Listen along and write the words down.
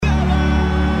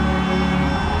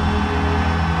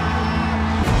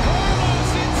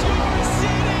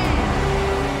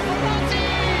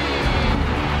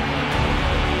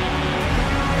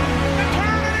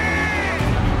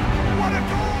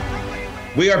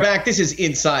We are back. This is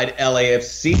Inside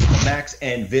LAFC, Max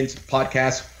and Vince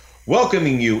podcast,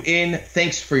 welcoming you in.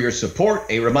 Thanks for your support.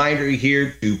 A reminder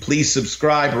here to please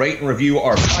subscribe, rate, and review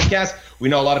our podcast. We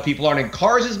know a lot of people aren't in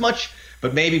cars as much,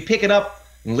 but maybe pick it up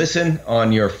and listen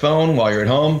on your phone while you're at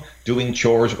home doing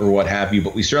chores or what have you.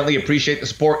 But we certainly appreciate the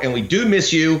support, and we do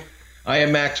miss you. I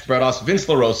am Max Bredos, Vince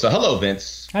LaRosa. Hello,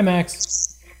 Vince. Hi,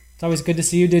 Max. It's always good to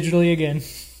see you digitally again.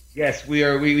 Yes, we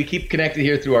are. We keep connected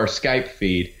here through our Skype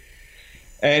feed.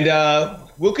 And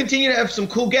we'll continue to have some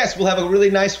cool guests. We'll have a really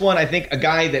nice one. I think a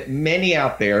guy that many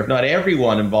out there, if not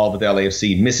everyone involved with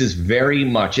LAFC, misses very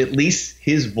much, at least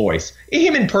his voice.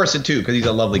 Him in person, too, because he's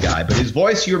a lovely guy. But his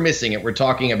voice, you're missing it. We're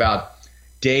talking about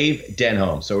Dave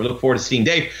Denholm. So we look forward to seeing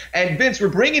Dave. And Vince, we're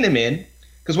bringing him in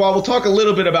because while we'll talk a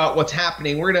little bit about what's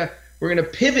happening, we're gonna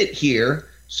pivot here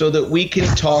so that we can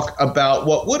talk about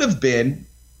what would have been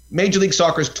Major League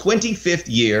Soccer's 25th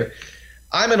year.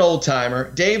 I'm an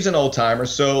old-timer. Dave's an old-timer,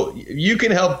 so you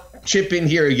can help chip in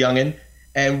here, youngin',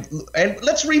 and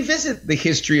let's revisit the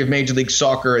history of Major League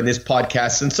Soccer in this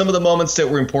podcast and some of the moments that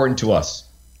were important to us.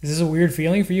 Is this a weird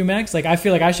feeling for you, Max? Like, I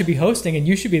feel like I should be hosting and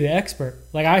you should be the expert.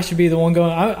 Like, I should be the one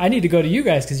going, I need to go to you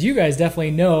guys because you guys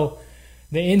definitely know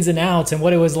the ins and outs and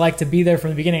what it was like to be there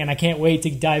from the beginning, and I can't wait to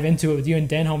dive into it with you and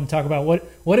Denholm and talk about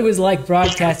what it was like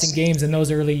broadcasting games in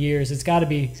those early years. It's got to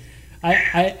be –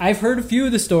 I've heard a few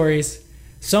of the stories.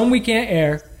 Some we can't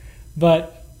air,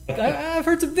 but I've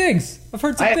heard some things.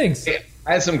 I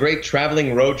had some great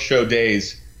traveling roadshow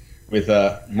days with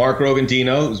Mark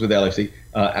Rogandino, who was with LFC,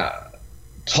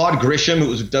 Todd Grisham, who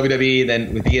was with WWE,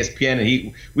 then with ESPN,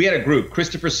 and we had a group.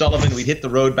 Christopher Sullivan, we'd hit the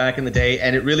road back in the day,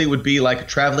 and it really would be like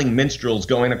traveling minstrels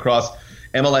going across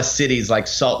MLS cities like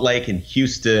Salt Lake and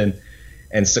Houston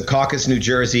and Secaucus, New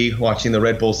Jersey, watching the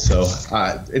Red Bulls. So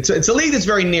it's a league that's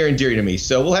very near and dear to me,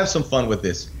 so we'll have some fun with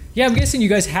this. Yeah, I'm guessing you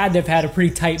guys had to have had a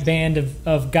pretty tight band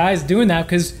of guys doing that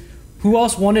because who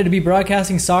else wanted to be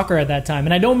broadcasting soccer at that time?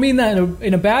 And I don't mean that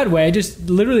in a bad way. I just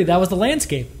literally, that was the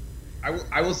landscape.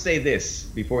 I will say this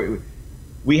before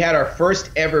we had our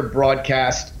first ever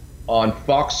broadcast on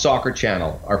Fox Soccer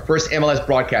Channel, our first MLS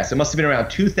broadcast. It must have been around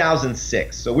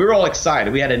 2006. So we were all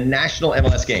excited. We had a national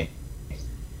MLS game.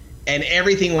 And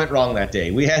everything went wrong that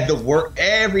day. We had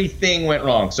everything went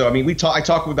wrong. So, I mean, I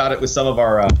talked about it with some of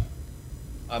our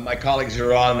my colleagues who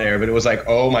are on there, but it was like,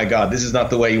 oh my God, this is not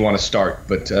the way you want to start.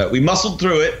 But we muscled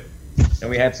through it, and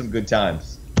we had some good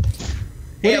times.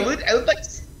 Hey, I would like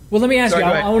to... Well, let me ask you.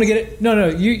 I want to get it. No.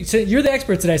 You're the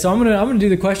expert today, so I'm gonna do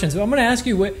the questions. So I'm gonna ask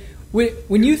you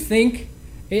when you think,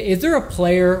 is there a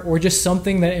player or just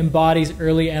something that embodies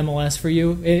early MLS for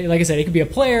you? Like I said, it could be a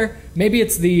player. Maybe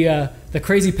it's the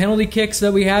crazy penalty kicks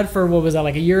that we had for what was that,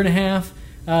 like a year and a half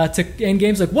to end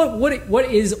games. Like what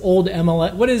is old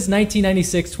MLS? What is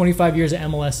 1996, 25 years of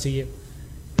MLS to you?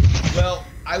 Well,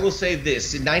 I will say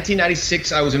this: in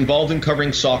 1996, I was involved in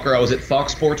covering soccer. I was at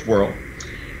Fox Sports World.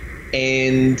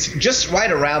 And just right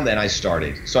around then I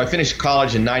started. So I finished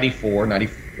college in 94, and I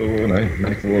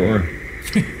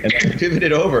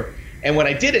pivoted over. And when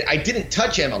I did it, I didn't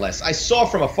touch MLS. I saw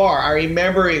from afar. I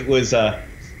remember it was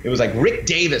like Rick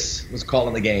Davis was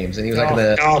calling the games, and he was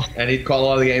and he'd call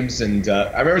all the games. And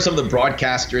I remember some of the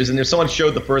broadcasters, and there's someone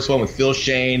showed the first one with Phil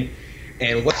Shane,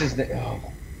 and what's his name?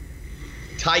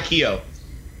 Ty Keogh.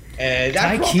 And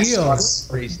Ty Keogh.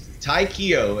 Ty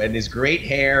Keogh and his great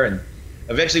hair, and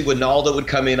eventually Winaldo would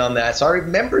come in on that. So I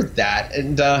remember that.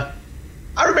 And I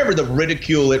remember the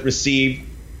ridicule it received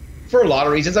for a lot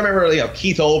of reasons. I remember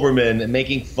Keith Olbermann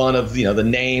making fun of the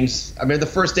names. I remember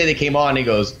the first day they came on, he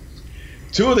goes,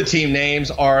 two of the team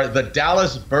names are the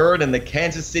Dallas Bird and the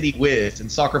Kansas City Wiz. And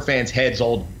soccer fans' heads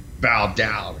all bowed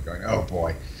down. They're going, oh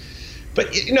boy.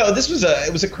 But this was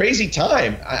a crazy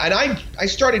time, and I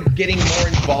started getting more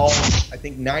involved. I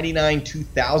think 99,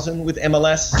 2000 with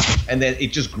MLS, and then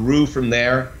it just grew from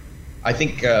there. I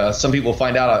think some people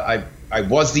find out I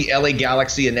was the LA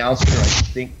Galaxy announcer. I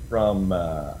think from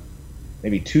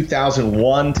maybe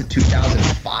 2001 to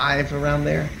 2005 around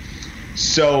there.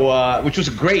 So which was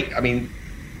great. I mean,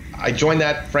 I joined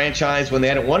that franchise when they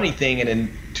hadn't won anything, and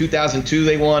in 2002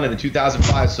 they won, and in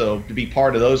 2005. So to be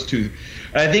part of those two.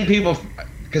 And I think people,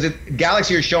 because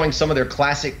Galaxy are showing some of their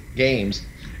classic games.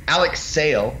 Alex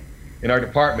Sale in our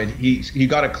department, he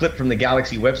got a clip from the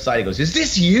Galaxy website. He goes, "Is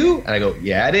this you?" And I go,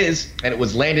 "Yeah, it is." And it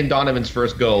was Landon Donovan's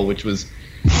first goal, which was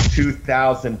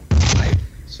 2005.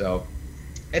 So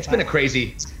it's been a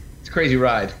crazy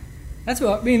ride. That's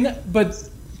what I mean. But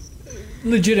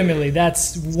legitimately,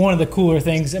 that's one of the cooler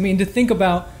things. I mean, to think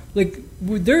about, like,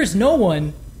 there's no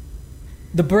one.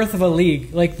 The birth of a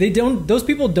league, like those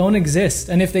people don't exist,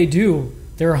 and if they do,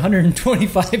 they're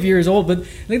 125 years old, but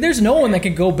like there's no one that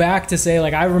can go back to say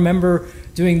like I remember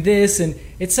doing this, and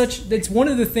it's one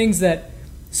of the things that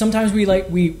sometimes we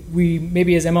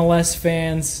maybe as MLS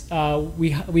fans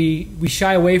we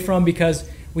shy away from because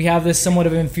we have this somewhat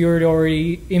of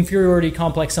inferiority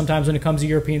complex sometimes when it comes to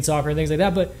European soccer and things like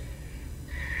that. But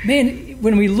man,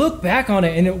 when we look back on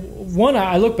it,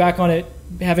 I look back on it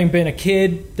having been a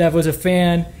kid that was a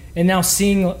fan, and now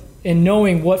seeing and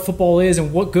knowing what football is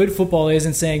and what good football is,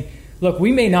 and saying, look,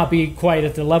 we may not be quite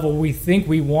at the level we think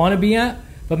we want to be at,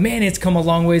 but man, it's come a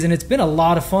long ways, and it's been a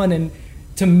lot of fun. And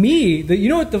to me,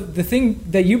 the thing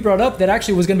that you brought up that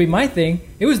actually was going to be my thing,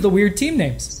 it was the weird team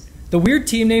names. The weird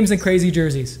team names and crazy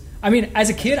jerseys. I mean,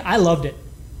 as a kid, I loved it.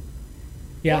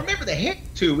 Yeah. Well, remember the hit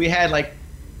too. We had like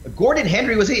Gordon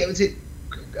Hendry. Was it?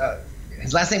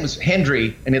 His last name was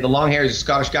Hendry, and he had the long hair. He's a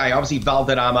Scottish guy. Obviously,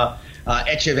 Valderrama,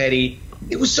 Echeverri.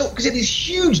 It was so because it had these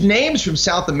huge names from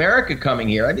South America coming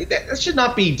here. I mean, that should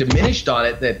not be diminished on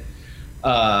it. That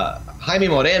Jaime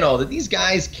Moreno, that these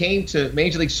guys came to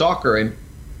Major League Soccer, and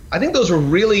I think those were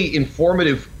really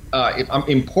important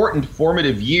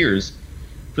formative years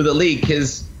for the league,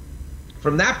 because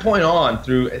from that point on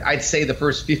through, I'd say the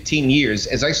first 15 years,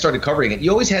 as I started covering it,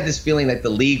 you always had this feeling that the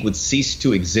league would cease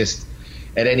to exist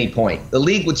at any point. The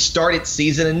league would start its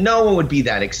season and no one would be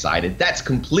that excited. That's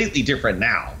completely different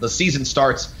now. The season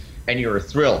starts and you're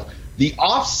thrilled. The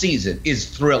off season is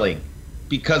thrilling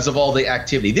because of all the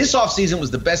activity. This off season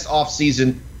was the best off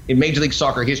season in Major League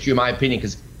Soccer history, in my opinion,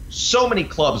 because so many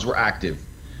clubs were active.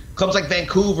 Clubs like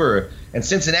Vancouver and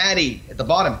Cincinnati at the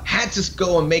bottom had to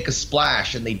go and make a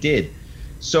splash, and they did.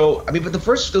 So, I mean, but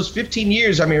those 15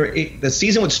 years, I mean, the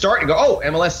season would start and go, oh,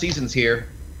 MLS season's here.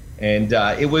 And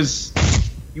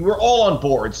you were all on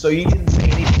board, so you didn't say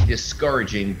anything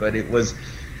discouraging, but that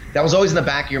was always in the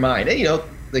back of your mind. And,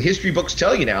 the history books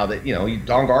tell you now that,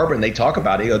 Don Garber, and they talk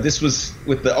about it, this was,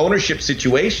 with the ownership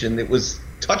situation, it was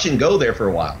touch and go there for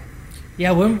a while.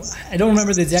 Yeah, I don't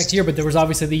remember the exact year, but there was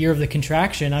obviously the year of the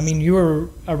contraction. I mean, you were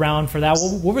around for that.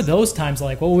 What were those times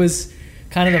like? What was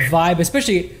kind of the vibe?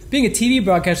 Especially being a TV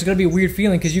broadcaster, it's going to be a weird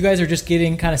feeling because you guys are just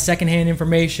getting kind of secondhand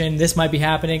information. This might be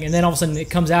happening, and then all of a sudden it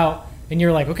comes out, and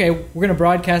you're like, okay, we're going to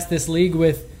broadcast this league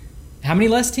with how many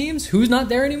less teams? Who's not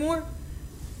there anymore?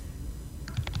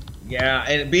 Yeah,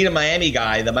 and being a Miami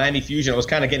guy, the Miami Fusion, I was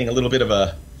kind of getting a little bit of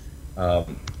a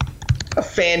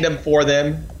fandom for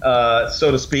them,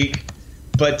 so to speak.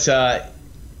 But I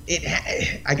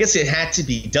guess it had to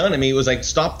be done. I mean, it was like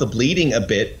stop the bleeding a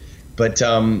bit. But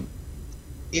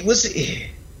it was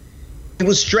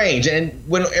strange. And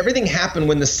when everything happened,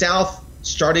 when the South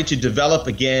started to develop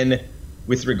again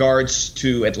with regards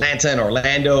to Atlanta and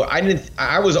Orlando,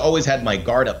 I was always had my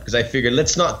guard up because I figured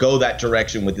let's not go that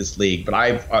direction with this league. But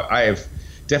I have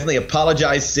definitely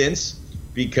apologized since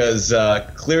because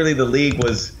clearly the league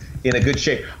was in a good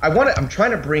shape. I'm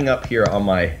trying to bring up here on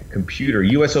my computer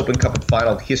U.S. Open Cup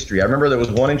final history. I remember there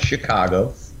was one in Chicago.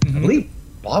 Mm-hmm. I believe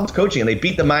Bob was coaching, and they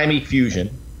beat the Miami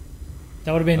Fusion.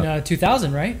 That would have been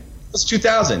 2000, right? It was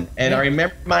 2000, and yeah. I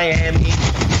remember Miami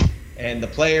and the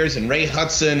players and Ray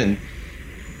Hudson, and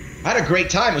I had a great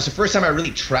time. It was the first time I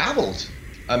really traveled.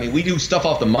 I mean, we do stuff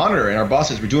off the monitor, and our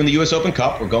bosses were doing the U.S. Open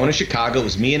Cup. We're going to Chicago. It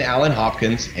was me and Alan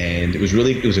Hopkins, and it was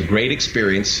a great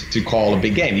experience to call a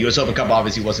big game. The U.S. Open Cup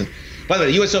obviously wasn't. By the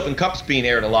way, the U.S. Open Cup's being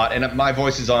aired a lot, and my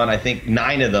voice is on, I think,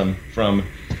 9 of them from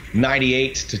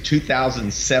 98 to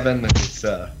 2007. It's,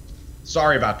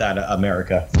 sorry about that,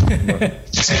 America.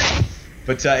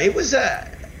 But it was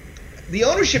the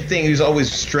ownership thing was always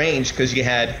strange because you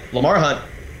had Lamar Hunt,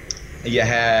 you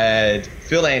had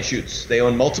Phil Anschutz. They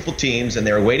own multiple teams, and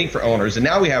they were waiting for owners. And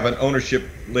now we have an ownership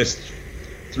list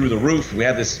through the roof. We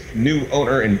have this new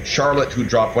owner in Charlotte who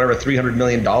dropped $300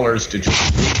 million to.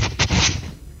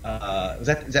 Is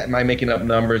that am I making up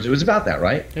numbers? It was about that,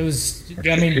 right? It was.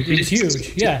 I mean, it was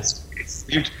huge. Yeah.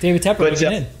 David Tepper was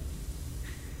in.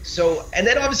 So, and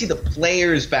then obviously the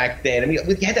players back then. I mean,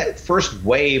 we had that first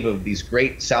wave of these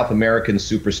great South American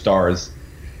superstars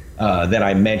that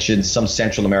I mentioned, some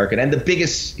Central American, and the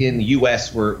biggest in the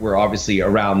U.S. were obviously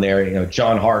around there.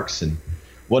 John Harkes and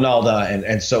Winalda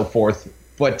and so forth.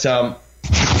 But there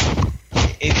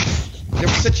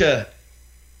was such a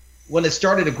when it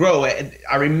started to grow.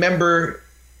 I remember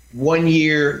one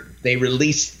year they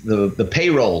released the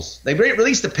payrolls. They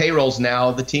released the payrolls now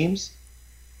of the teams,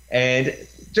 and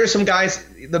there's some guys,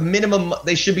 the minimum,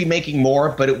 they should be making more,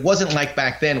 but it wasn't like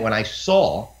back then when I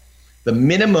saw the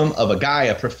minimum of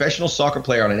a professional soccer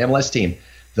player on an MLS team.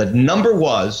 The number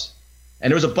was,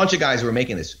 and there was a bunch of guys who were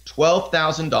making this,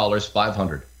 $12,500.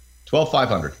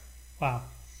 $12,500. Wow.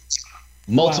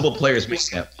 Multiple players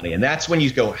making that money. And that's when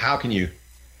you go, how can you?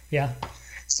 Yeah.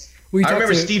 I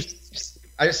remember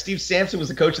Steve Sampson was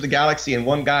the coach of the Galaxy, and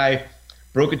one guy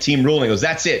broke a team rule and he goes,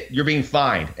 "That's it, you're being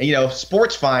fined." And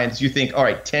sports fines, you think, all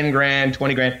right, 10 grand,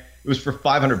 20 grand. It was for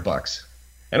 $500,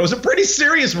 and it was a pretty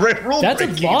serious rule. That's a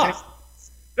lot.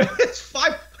 It's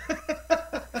five.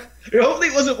 Hopefully,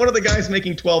 it wasn't one of the guys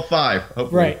making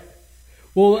 12.5. Right.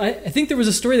 Well, I think there was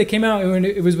a story that came out when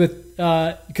it was with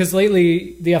because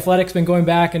lately the Athletic's been going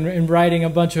back and writing a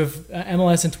bunch of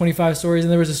MLS and 25 stories,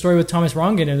 and there was a story with Thomas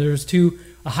Rongen, and there was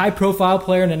a high-profile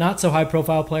player and a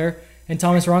not-so-high-profile player, and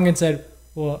Thomas Rongen said,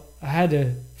 "Well, I had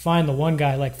to fine the one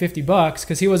guy like $50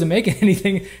 because he wasn't making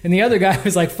anything, and the other guy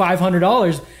was like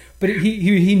 $500." But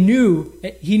he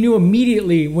knew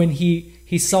immediately when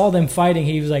he saw them fighting.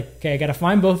 He was like, "Okay, I got to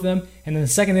fine both of them." And then the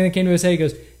second thing that came to his head, he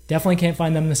goes, "Definitely can't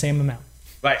fine them the same amount."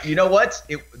 But you know what?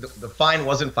 The fine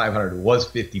wasn't $500. It was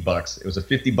 $50. It was a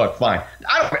 $50 fine.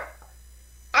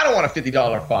 I don't want a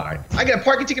 $50 fine. I get a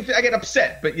parking ticket. I get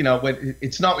upset. But when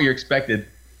it's not what you're expected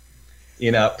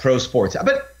in pro sports.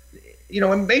 But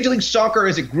in Major League Soccer,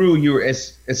 as it grew, you were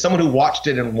as someone who watched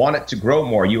it and wanted to grow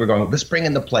more, you were going, let's bring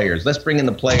in the players. Let's bring in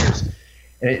the players.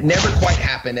 And it never quite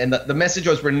happened. And the message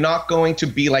was, we're not going to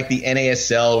be like the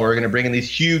NASL. We're going to bring in these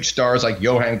huge stars like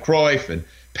Johan Cruyff and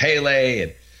Pele,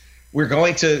 and we're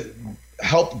going to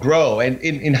help grow. And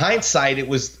in hindsight, it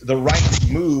was the right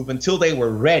move until they were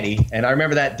ready. And I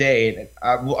remember that day.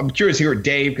 I'm curious to hear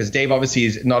Dave, because Dave obviously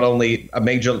is not only a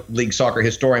Major League Soccer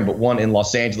historian, but one in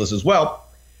Los Angeles as well,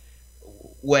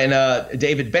 when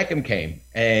David Beckham came.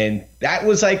 And that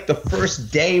was like the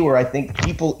first day where I think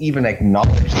people even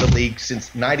acknowledged the league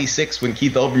since '96, when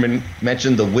Keith Olbermann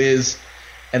mentioned the Wiz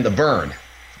and the Burn,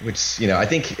 which, I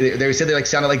think they said they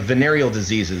sounded like venereal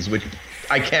diseases, which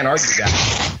I can't argue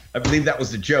that. I believe that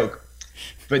was the joke.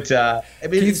 But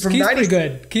Keith's pretty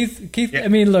good. Keith. Yeah. I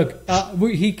mean, look,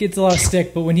 he gets a lot of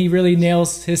stick, but when he really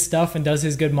nails his stuff and does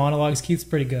his good monologues, Keith's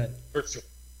pretty good. For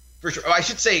sure. Oh, I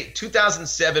should say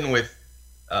 2007 with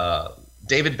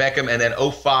David Beckham, and then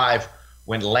 2005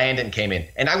 when Landon came in.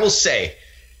 And I will say,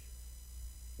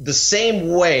 the same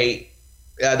way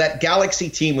that Galaxy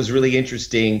team was really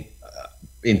interesting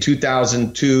in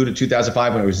 2002 to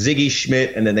 2005 when it was Ziggy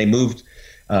Schmidt, and then they moved.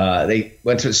 They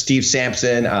went to Steve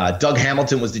Sampson. Doug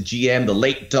Hamilton was the GM, the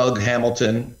late Doug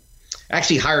Hamilton.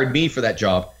 Actually hired me for that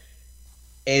job.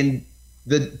 And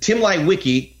the Tim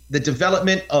Leiweke, the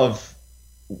development of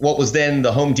what was then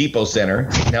the Home Depot Center,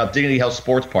 now Dignity Health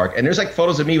Sports Park. And there's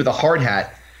photos of me with a hard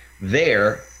hat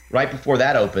there right before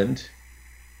that opened,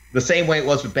 the same way it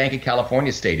was with Bank of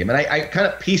California Stadium. And I kind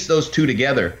of pieced those two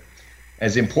together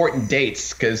as important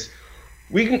dates, because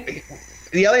we can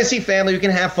 – the LAFC family, we can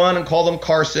have fun and call them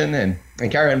Carson and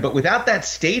carry on. But without that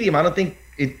stadium, I don't think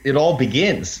it all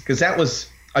begins, because that was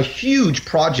a huge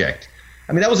project.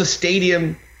 I mean, that was a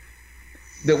stadium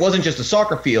that wasn't just a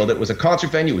soccer field. It was a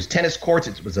concert venue. It was tennis courts.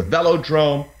 It was a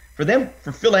velodrome.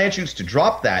 For Phil Anschutz to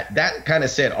drop that kind of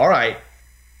said, all right,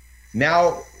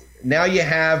 now you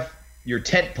have your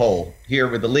tent pole here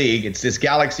with the league. It's this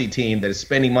Galaxy team that is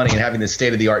spending money and having this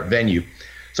state-of-the-art venue.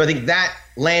 So I think that,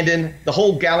 Landon, the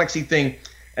whole Galaxy thing,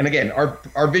 and again,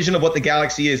 our vision of what the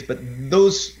Galaxy is, but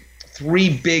those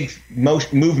three big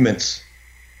movements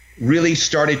really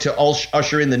started to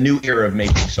usher in the new era of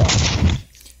Major League Soccer.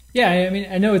 Yeah, I mean,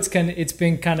 I know it's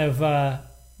been kind of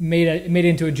made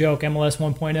into a joke, MLS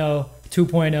 1.0,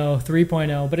 2.0,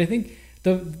 3.0, but I think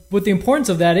what the importance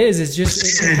of that is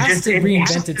just it has to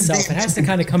reinvent itself. It has to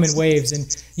kind of come in waves.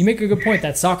 And you make a good point,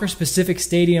 that soccer-specific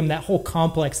stadium, that whole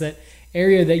complex, that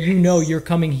area that you're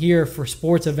coming here for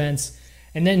sports events,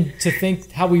 and then to think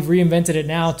how we've reinvented it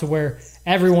now to where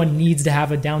everyone needs to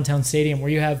have a downtown stadium, where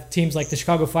you have teams like the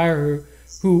Chicago Fire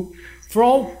who for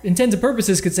all intents and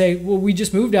purposes could say, well, we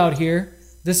just moved out here.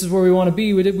 This is where we want to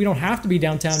be. We don't have to be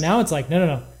downtown. Now it's like,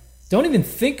 no. Don't even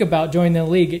think about joining the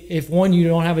league if, one, you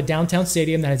don't have a downtown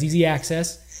stadium that has easy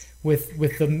access with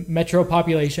the metro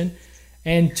population,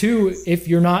 and two, if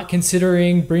you're not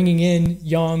considering bringing in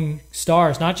young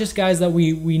stars, not just guys that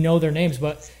we know their names,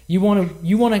 but you want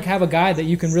to have a guy that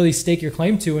you can really stake your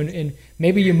claim to, and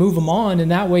maybe you move him on,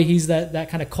 and that way he's that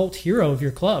kind of cult hero of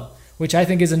your club, which I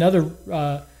think is another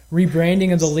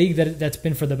rebranding of the league that's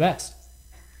been for the best.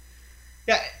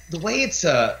 Yeah, the way it's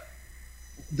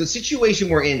the situation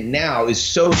we're in now is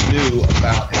so new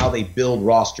about how they build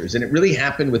rosters, and it really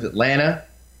happened with Atlanta,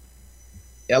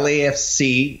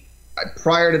 LAFC.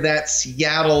 Prior to that,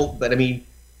 Seattle. But I mean,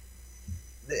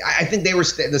 I think they were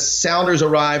the Sounders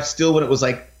arrived still when it was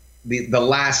like the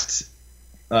last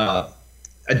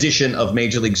edition of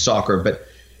Major League Soccer, but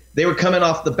they were coming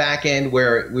off the back end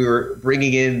where we were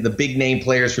bringing in the big name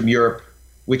players from Europe,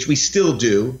 which we still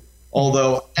do.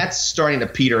 although that's starting to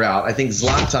peter out. I think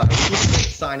Zlatan was a great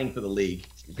signing for the league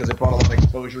because it brought a lot of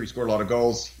exposure. He scored a lot of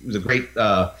goals. It was a great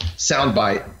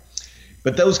soundbite.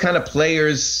 But those kind of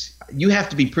players, you have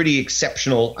to be pretty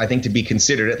exceptional, I think, to be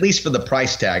considered, at least for the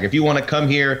price tag. If you want to come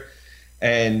here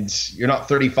and you're not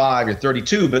 35, you're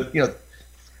 32, but,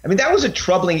 I mean, that was a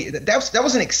troubling – that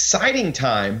was an exciting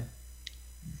time,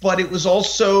 but it was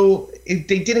also –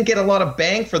 they didn't get a lot of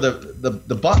bang for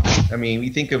the buck. I mean, we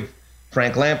think of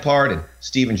Frank Lampard and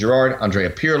Steven Gerrard, Andrea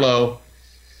Pirlo,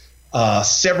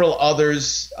 several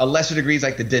others, lesser degrees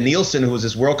like the Danielson, who was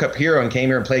this World Cup hero and came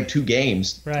here and played 2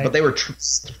 games. Right. But they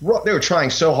were trying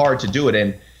so hard to do it,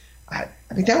 and I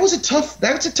mean that was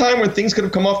a time when things could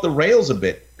have come off the rails a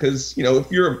bit because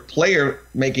if you're a player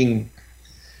making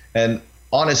an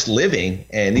honest living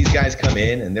and these guys come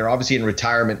in and they're obviously in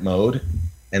retirement mode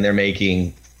and they're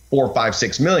making 4, 5,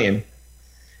 6 million.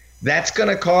 That's going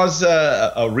to cause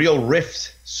a real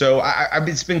rift. So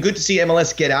it's been good to see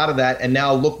MLS get out of that and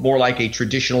now look more like a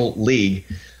traditional league,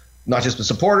 not just the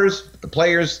supporters, but the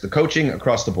players, the coaching,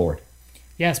 across the board.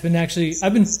 Yeah, it's been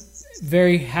I've been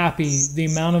very happy the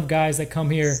amount of guys that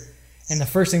come here and the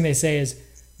first thing they say is,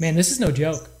 man, this is no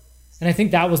joke. And I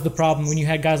think that was the problem when you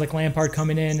had guys like Lampard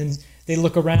coming in and they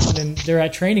look around and they're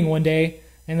at training one day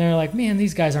and they're like, man,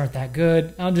 these guys aren't that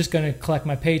good. I'm just going to collect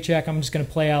my paycheck. I'm just going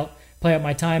to play out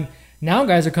my time. Now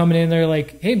guys are coming in and they're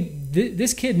like, hey,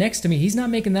 this kid next to me, he's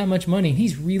not making that much money.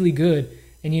 He's really good.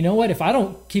 And you know what? If I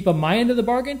don't keep up my end of the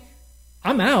bargain,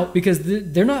 I'm out because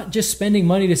they're not just spending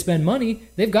money to spend money.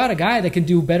 They've got a guy that can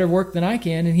do better work than I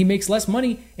can, and he makes less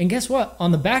money. And guess what?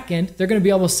 On the back end, they're going to be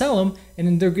able to sell him,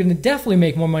 and they're going to definitely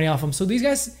make more money off him. So these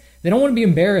guys, they don't want to be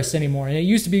embarrassed anymore. And it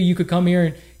used to be you could come here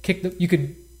and you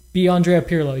could be Andrea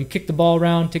Pirlo. You kick the ball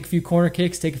around, take a few corner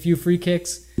kicks, take a few free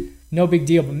kicks. No big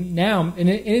deal. But now, and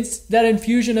it's that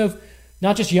infusion of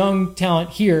not just young talent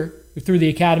here through the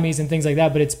academies and things like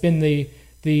that, but it's been the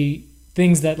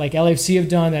things that like LAFC have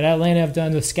done, that Atlanta have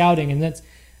done with scouting, and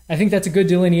I think that's a good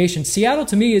delineation. Seattle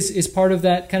to me is part of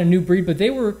that kind of new breed, but they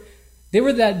were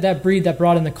that breed that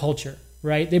brought in the culture,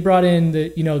 right? They brought in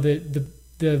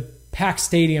the packed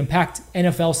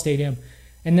NFL stadium,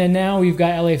 and then now we've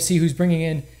got LAFC who's bringing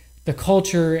in the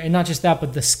culture, and not just that,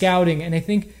 but the scouting. And I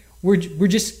think we're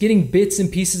just getting bits and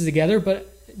pieces together.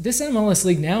 But this MLS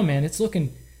league now, man, it's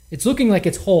looking like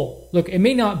it's whole. Look, it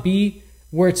may not be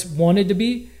where it's wanted to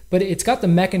be, but it's got the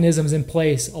mechanisms in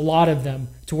place, a lot of them,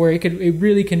 to where you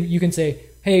can say,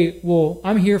 hey, well,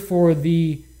 I'm here for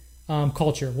the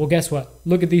culture. Well, guess what?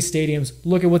 Look at these stadiums.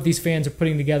 Look at what these fans are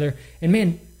putting together. And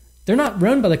man, they're not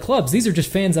run by the clubs. These are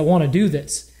just fans that want to do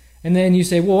this. And then you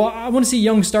say, well, I want to see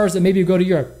young stars that maybe go to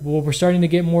Europe. Well, we're starting to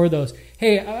get more of those.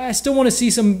 Hey, I still want to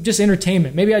see some just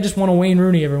entertainment. Maybe I just want a Wayne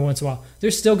Rooney every once in a while.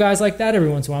 There's still guys like that every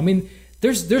once in a while. I mean,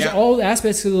 there's all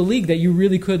aspects of the league that you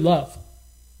really could love.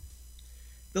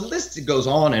 The list goes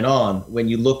on and on when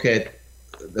you look at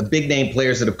the big name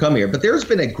players that have come here. But there's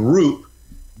been a group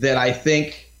that I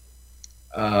think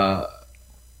had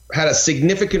a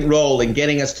significant role in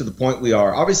getting us to the point we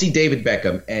are. Obviously, David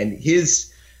Beckham and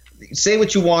say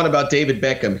what you want about David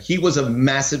Beckham. He was a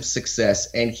massive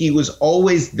success, and he was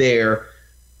always there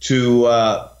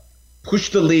to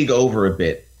push the league over a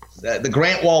bit. The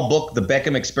Grant Wall book, The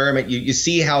Beckham Experiment, you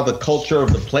see how the culture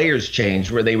of the players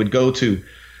changed, where they would go to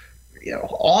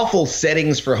awful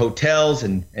settings for hotels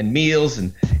and meals,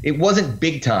 and it wasn't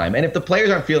big time. And if the players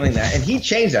aren't feeling that, and he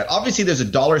changed that. Obviously, there's a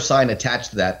dollar sign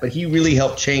attached to that, but he really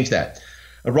helped change that.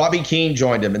 Robbie Keane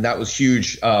joined him, and that was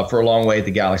huge for a long way at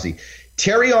the Galaxy.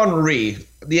 Thierry Henry,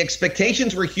 the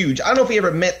expectations were huge. I don't know if he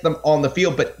ever met them on the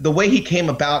field, but the way he came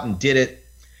about and did it,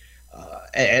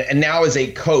 and now as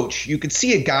a coach, you could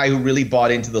see a guy who really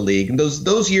bought into the league, and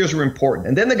those years were important.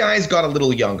 And then the guys got a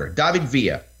little younger. David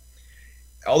Villa,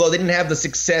 although they didn't have the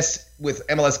success with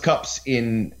MLS Cups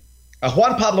in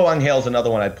Juan Pablo Angel is another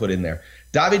one I'd put in there.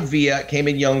 David Villa came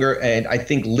in younger and I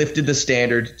think lifted the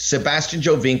standard. Sebastian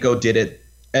Jovinko did it.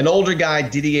 An older guy,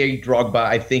 Didier Drogba,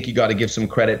 I think you got to give some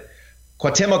credit.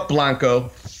 Cuauhtemoc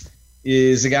Blanco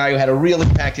is a guy who had a real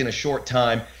impact in a short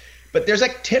time. But there's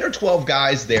like 10 or 12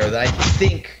 guys there that I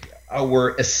think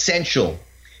were essential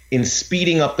in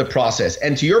speeding up the process.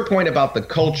 And to your point about the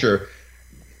culture,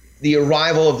 the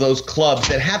arrival of those clubs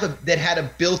that had a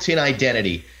built-in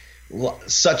identity,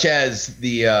 such as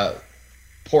the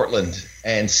Portland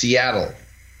and Seattle,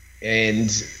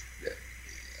 and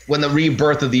when the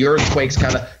rebirth of the Earthquakes,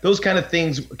 those kind of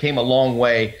things came a long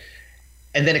way,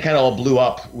 and then it kind of all blew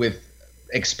up with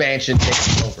expansion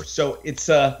taking over. So it's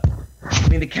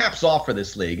the cap's off for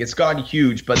this league. It's gotten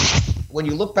huge, but when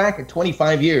you look back at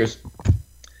 25 years,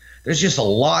 there's just a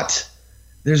lot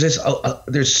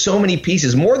there's so many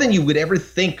pieces, more than you would ever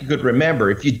think you could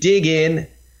remember. If you dig in,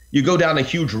 you go down a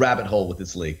huge rabbit hole with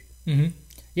this league. Mm-hmm.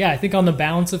 Yeah, I think on the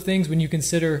balance of things, when you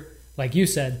consider, like you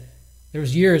said, there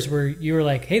was years where you were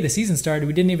like, hey, the season started,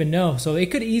 we didn't even know. So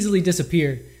it could easily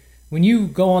disappear. When you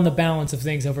go on the balance of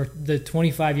things over the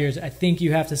 25 years, I think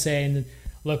you have to say, and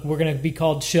look, we're going to be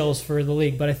called shills for the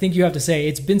league, but I think you have to say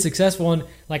it's been successful. And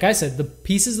like I said, the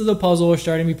pieces of the puzzle are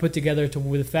starting to be put together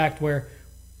with the fact where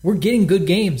we're getting good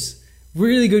games,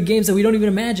 really good games that we don't even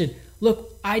imagine.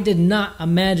 Look, I did not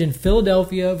imagine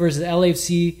Philadelphia versus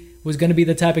LAFC was going to be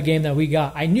the type of game that we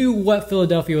got. I knew what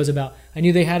Philadelphia was about. I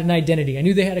knew they had an identity. I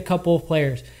knew they had a couple of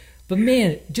players. But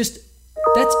man,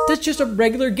 that's just a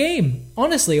regular game.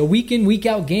 Honestly, a week in, week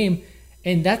out game.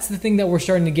 And that's the thing that we're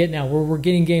starting to get now, where we're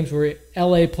getting games where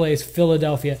LA plays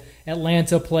Philadelphia,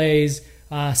 Atlanta plays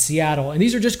Seattle. And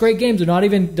these are just great games.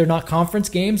 They're not conference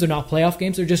games. They're not playoff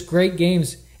games. They're just great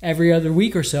games every other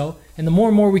week or so. And the more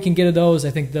and more we can get of those,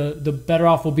 I think the better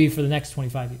off we'll be for the next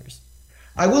 25 years.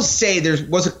 I will say there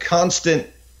was a constant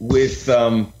with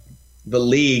the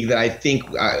league that I think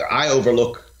I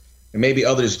overlook, and maybe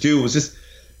others do, was just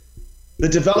the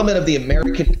development of the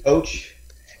American coach.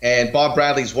 And Bob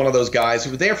Bradley's one of those guys who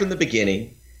was there from the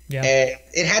beginning. Yeah. And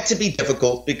it had to be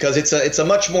difficult because it's a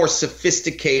much more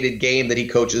sophisticated game that he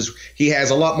coaches. He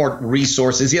has a lot more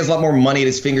resources. He has a lot more money at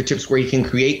his fingertips where he can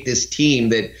create this team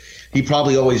that he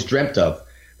probably always dreamt of.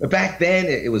 But back then,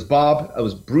 it was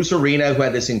Bruce Arena who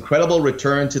had this incredible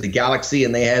return to the Galaxy,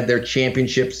 and they had their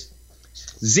championships.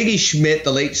 Ziggy Schmidt,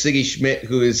 the late Ziggy Schmidt,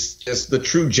 who is just the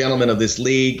true gentleman of this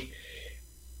league.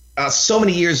 So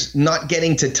many years not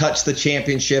getting to touch the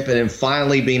championship and then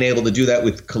finally being able to do that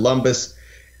with Columbus.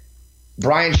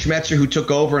 Brian Schmetzer, who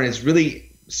took over and has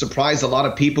really surprised a lot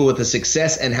of people with the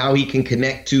success and how he can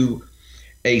connect to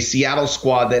a Seattle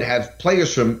squad that have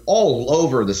players from all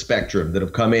over the spectrum that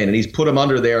have come in, and he's put them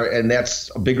under there, and that's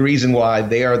a big reason why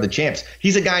they are the champs.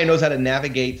 He's a guy who knows how to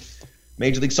navigate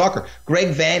Major League Soccer.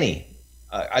 Greg Vanney,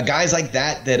 guys like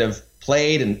that have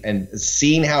played and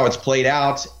seen how it's played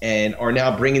out and are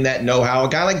now bringing that know-how. A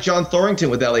guy like John Thorrington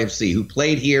with LAFC, who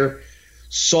played here,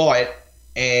 saw it,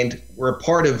 and were a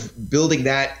part of building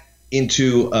that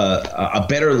into a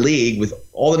better league with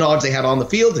all the knowledge they had on the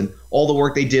field and all the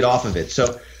work they did off of it.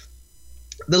 So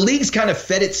the league's kind of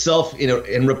fed itself,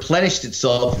 and replenished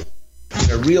itself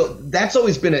in a real. That's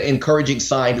always been an encouraging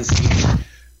sign to see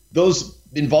those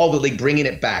involved with the league bringing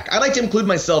it back. I like to include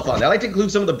myself on that. I like to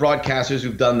include some of the broadcasters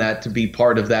who've done that to be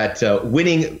part of that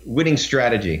winning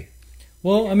strategy.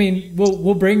 Well, I mean,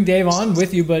 we'll bring Dave on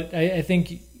with you, but I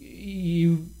think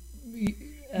you.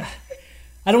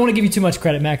 I don't want to give you too much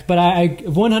credit, Max, but I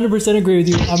 100% agree with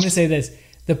you. I'm going to say this.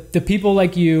 The people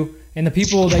like you and the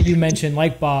people that you mentioned,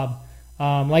 like Bob,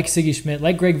 like Ziggy Schmidt,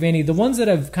 like Greg Vanney, the ones that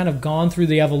have kind of gone through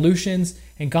the evolutions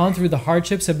and gone through the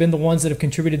hardships have been the ones that have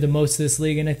contributed the most to this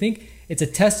league. And I think it's a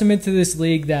testament to this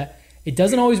league that it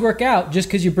doesn't always work out just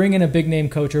because you bring in a big-name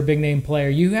coach or a big-name player.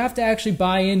 You have to actually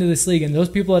buy into this league. And those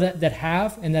people that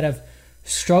have and that have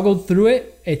struggled through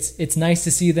it, it's nice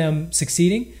to see them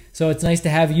succeeding. So it's nice to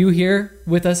have you here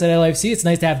with us at LAFC. It's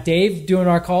nice to have Dave doing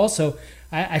our calls. So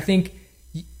I think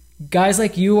guys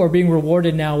like you are being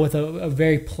rewarded now with a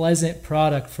very pleasant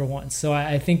product for once. So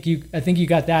I think you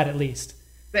got that at least.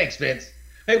 Thanks, Vince.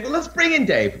 Hey, well, let's bring in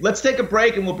Dave. Let's take a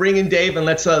break and we'll bring in Dave and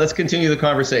let's continue the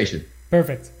conversation.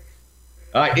 Perfect.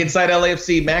 All right, Inside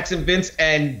LAFC, Max and Vince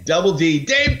and Double D.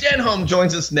 Dave Denholm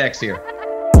joins us next here.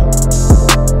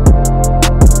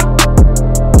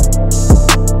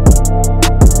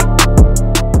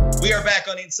 We are back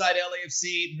on Inside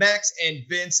LAFC, Max and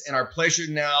Vince, and our pleasure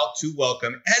now to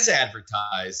welcome, as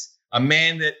advertised, a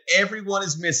man that everyone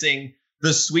is missing,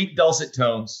 the sweet dulcet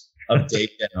tones of Dave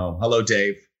Denholm. Hello,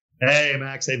 Dave. Hey,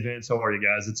 Max. Hey, Vince. How are you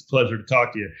guys? It's a pleasure to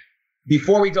talk to you.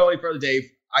 Before we go any further, Dave,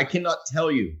 I cannot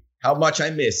tell you how much I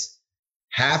miss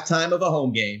halftime of a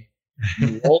home game.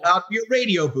 You roll out your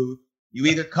radio booth. You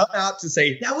either come out to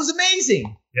say, that was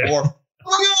amazing, or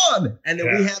going on. And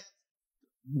then we have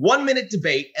 1 minute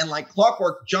debate. And like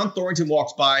clockwork, John Thorrington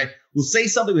walks by. We'll say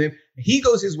something with him. He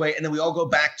goes his way. And then we all go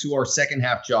back to our second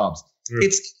half jobs.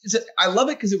 I love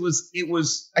it because it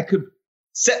was I could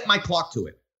set my clock to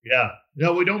it. Yeah.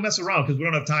 No, we don't mess around because we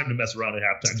don't have time to mess around at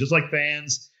halftime. Just like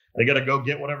fans, they got to go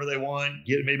get whatever they want,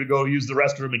 maybe go use the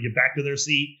restroom and get back to their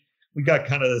seat. We got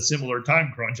kind of a similar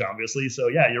time crunch, obviously. So,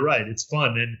 yeah, you're right. It's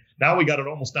fun. And now we got it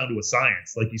almost down to a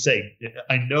science. Like you say,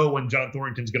 I know when John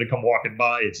Thorrington's going to come walking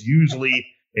by, it's usually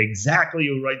exactly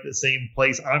right at the same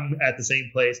place. I'm at the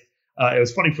same place. It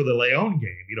was funny for the Leon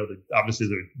game. Obviously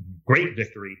the great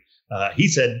victory. He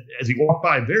said as he walked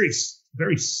by, very,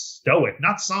 very stoic,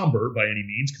 not somber by any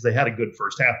means, because they had a good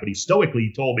first half, but he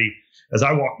stoically told me as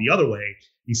I walked the other way,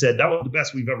 he said, that was the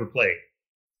best we've ever played.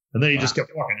 And then he just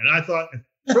kept walking. And I thought,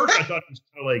 at first I thought it was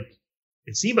kind of like,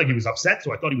 it seemed like he was upset.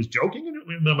 So I thought he was joking.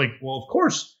 And I'm like, well, of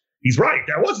course he's right.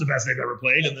 That was the best they've ever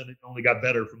played. And then it only got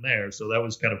better from there. So that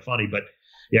was kind of funny, but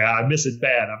yeah, I miss it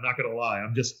bad. I'm not going to lie.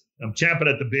 I'm champing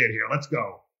at the bit here. Let's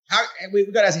go. We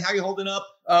got to ask you, how are you holding up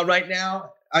right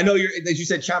now? I know you're, as you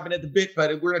said, chomping at the bit,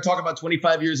 but we're going to talk about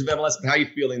 25 years of MLS. But how are you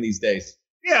feeling these days?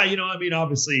 Yeah,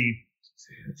 obviously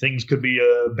things could be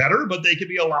better, but they could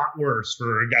be a lot worse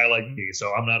for a guy like me.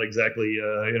 So I'm not exactly,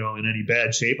 in any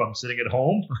bad shape. I'm sitting at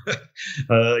home,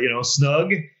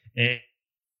 snug and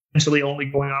essentially only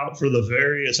going out for the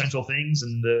very essential things.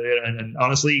 And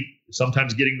honestly,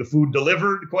 sometimes getting the food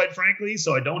delivered, quite frankly,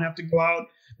 so I don't have to go out.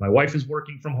 My wife is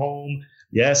working from home.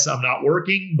 Yes, I'm not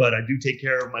working, but I do take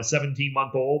care of my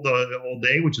 17-month-old all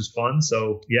day, which is fun.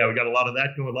 So yeah, we got a lot of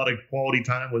that going, a lot of quality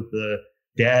time with the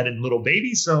dad and little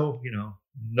baby. So,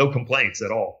 no complaints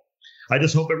at all. I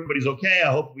just hope everybody's okay.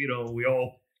 I hope, we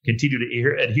all continue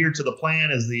to adhere to the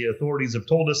plan as the authorities have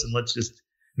told us. And let's just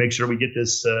make sure we get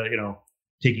this,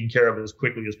 taken care of as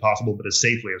quickly as possible, but as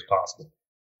safely as possible.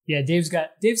 Yeah, Dave's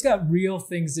got real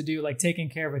things to do, like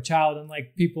taking care of a child, and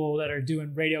like people that are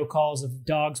doing radio calls of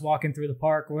dogs walking through the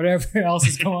park or whatever else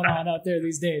is going on out there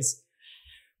these days.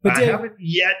 But I haven't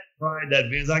yet tried that,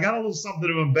 Vince. I got a little something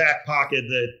in my back pocket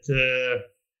that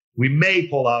we may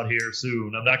pull out here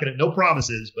soon. I'm not going to, no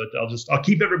promises, but I'll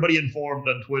keep everybody informed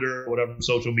on Twitter or whatever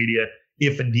social media,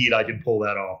 if indeed I can pull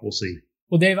that off. We'll see.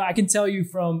 Well, Dave, I can tell you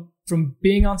from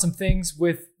being on some things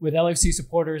with LFC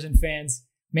supporters and fans,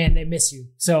 man, they miss you.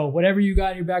 So whatever you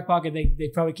got in your back pocket, they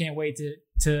probably can't wait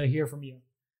to hear from you.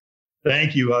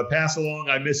 Thank you. Pass along.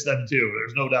 I miss them too.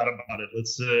 There's no doubt about it.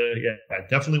 Let's, I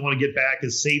definitely want to get back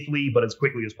as safely, but as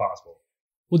quickly as possible.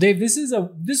 Well, Dave, this is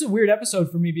a weird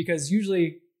episode for me because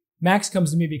usually Max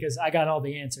comes to me because I got all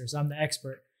the answers. I'm the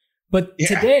expert. But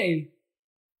today,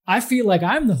 I feel like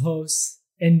I'm the host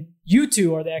and you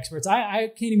two are the experts. I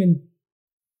can't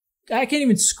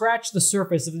even scratch the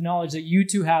surface of the knowledge that you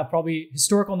two have, probably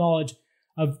historical knowledge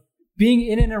of being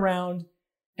in and around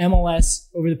MLS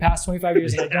over the past 25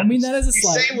 years. And I don't mean that as a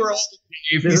slight. You say we're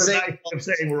old. I'm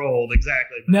saying we're old,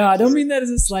 exactly. No, I don't mean that as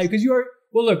a slight because you are.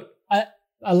 Well, look,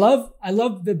 I love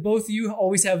that both of you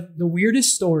always have the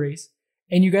weirdest stories,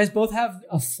 and you guys both have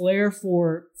a flair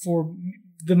for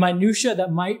the minutia that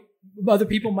other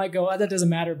people might go, that doesn't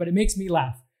matter, but it makes me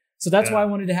laugh. So that's why I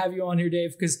wanted to have you on here,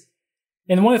 Dave, because.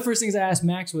 And one of the first things I asked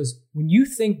Max was, when you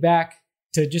think back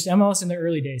to just MLS in the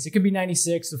early days, it could be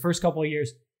 96, the first couple of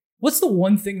years, what's the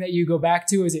one thing that you go back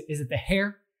to? Is it the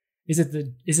hair? Is it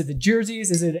the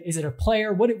jerseys? Is it a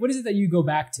player? What is it that you go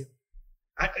back to?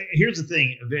 Here's the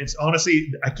thing, Vince.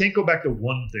 Honestly, I can't go back to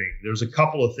one thing. There's a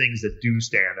couple of things that do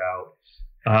stand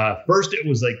out. First, it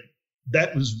was like,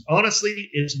 that was honestly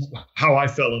is how I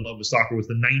fell in love with soccer, was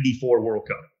the 94 World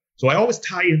Cup. So I always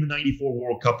tie in the 94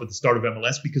 World Cup with the start of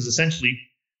MLS because essentially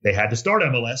they had to start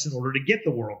MLS in order to get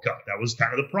the World Cup. That was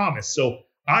kind of the promise. So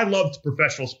I loved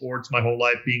professional sports my whole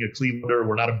life, being a Clevelander.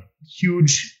 We're not a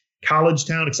huge college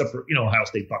town except for, Ohio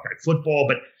State Buckeye football,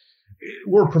 but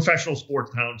we're a professional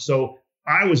sports town. So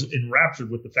I was enraptured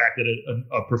with the fact that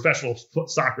a professional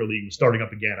soccer league was starting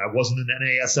up again. I wasn't an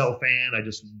NASL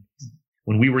fan.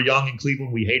 When we were young in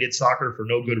Cleveland, we hated soccer for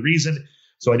no good reason.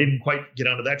 So I didn't quite get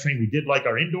onto that train. We did like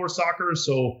our indoor soccer.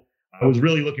 So I was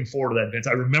really looking forward to that, Vince.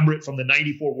 I remember it from the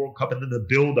 94 World Cup and then the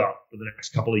build up for the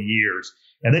next couple of years.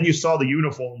 And then you saw the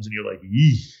uniforms and you're like,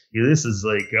 this is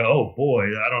like, oh boy,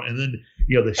 and then,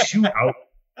 the shootout,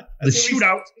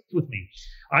 shootout sticks with me.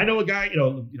 I know a guy,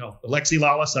 Alexi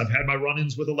Lalas. I've had my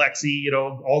run-ins with Alexi,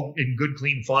 all in good,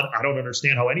 clean fun. I don't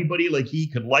understand how anybody like he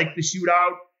could like the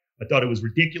shootout. I thought it was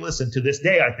ridiculous. And to this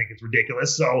day, I think it's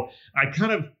ridiculous. So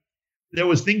there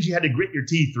was things you had to grit your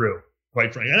teeth through,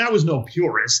 quite frankly. And I was no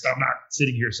purist. I'm not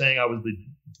sitting here saying I was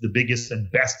the biggest and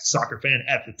best soccer fan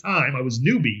at the time. I was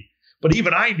newbie. But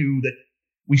even I knew that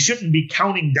we shouldn't be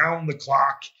counting down the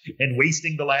clock and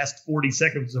wasting the last 40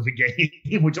 seconds of a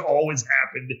game, which always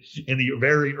happened in the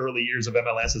very early years of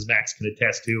MLS, as Max can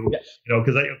attest to.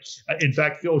 Because in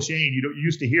fact, Phil Shane, you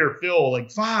used to hear Phil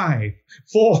like 5,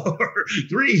 4,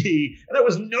 3, and there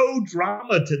was no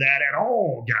drama to that at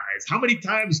all, guys. How many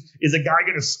times is a guy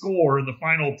going to score in the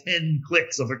final 10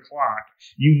 clicks of a clock?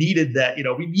 You needed that.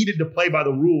 We needed to play by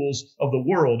the rules of the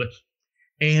world,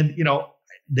 and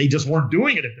they just weren't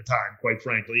doing it at the time, quite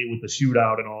frankly, with the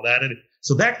shootout and all that. And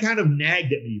so that kind of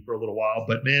nagged at me for a little while.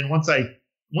 But man, once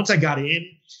I got in,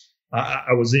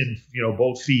 I was in,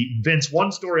 both feet. Vince,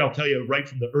 one story I'll tell you right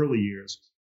from the early years,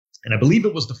 and I believe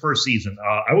it was the first season.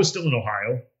 I was still in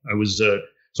Ohio. I was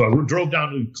so I drove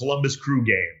down to Columbus Crew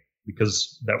game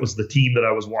because that was the team that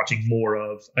I was watching more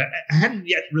of. I hadn't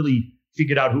yet really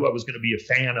figured out who I was going to be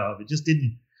a fan of. It just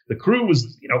didn't. The Crew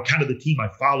was, kind of the team I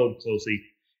followed closely,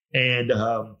 and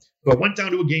so I went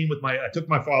down to a game with I took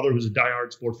my father, who's a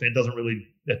diehard sports fan,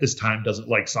 doesn't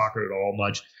like soccer at all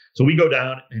much. So we go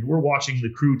down and we're watching the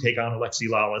Crew take on Alexi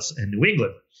Lalas and New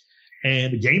England.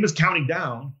 And the game is counting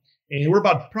down. And we're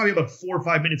probably about 4 or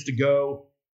 5 minutes to go.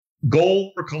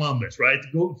 Goal for Columbus, right?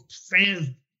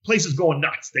 Place is going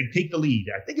nuts. They take the lead.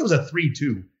 I think it was a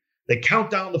 3-2. They count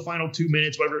down the final 2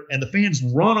 minutes, whatever, and the fans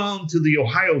run on to the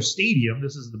Ohio Stadium.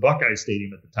 This is the Buckeye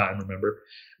Stadium at the time, remember?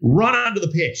 Run onto the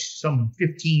pitch, some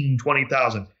 15,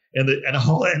 20,000. And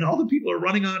all the people are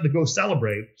running on to go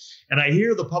celebrate. And I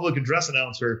hear the public address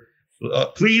announcer,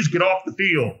 please get off the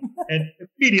field. And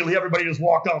immediately everybody just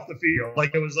walked off the field.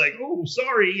 Like, it was like, oh,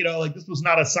 sorry. This was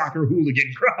not a soccer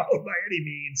hooligan crowd by any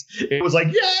means. It was like,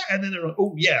 yeah. And then they're like,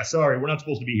 oh, yeah, sorry, we're not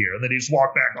supposed to be here. And then they just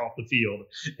walked back off the field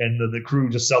and the Crew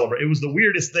just celebrated. It was the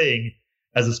weirdest thing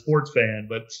as a sports fan.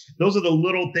 But those are the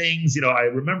little things, I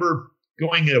remember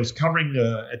I was covering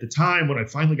at the time when I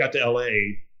finally got to LA.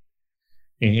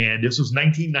 And this was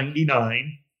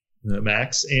 1999,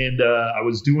 Max, and I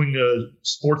was doing a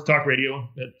sports talk radio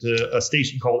at a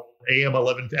station called AM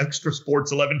 11 Extra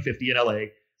Sports 1150 in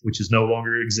LA, which is no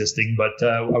longer existing. But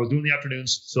I was doing the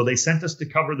afternoons, so they sent us to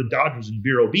cover the Dodgers in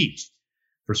Vero Beach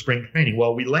for spring training.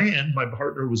 Well, we land. My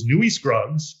partner was Newey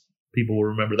Scruggs. People will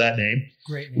remember that name.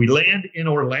 Great name. We land in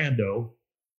Orlando,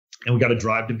 and we got to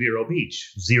drive to Vero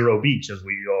Beach, Zero Beach, as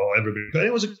everybody.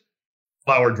 It was a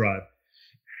 2-hour drive.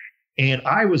 And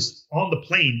I was on the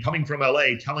plane coming from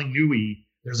LA telling Newey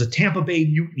there's a Tampa Bay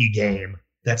Mutiny game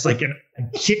that's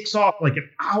kicks off like an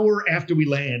hour after we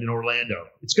land in Orlando.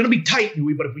 It's going to be tight,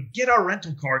 Newey, but if we get our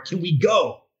rental car, can we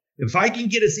go? If I can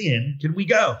get us in, can we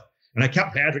go? And I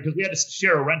kept badgering because we had to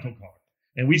share a rental car.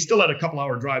 And we still had a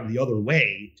couple-hour drive the other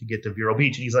way to get to Vero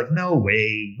Beach. And he's like, no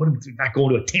way. What are we not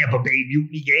going to a Tampa Bay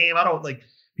Mutiny game? I don't like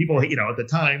people, at the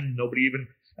time, nobody even.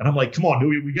 And I'm like, come on,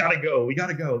 Dewey, we got to go. We got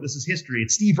to go. This is history.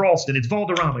 It's Steve Ralston. It's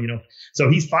Valderrama, So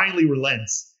he finally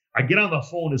relents. I get on the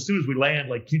phone as soon as we land,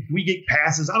 like, can we get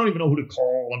passes? I don't even know who to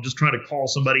call. I'm just trying to call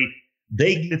somebody.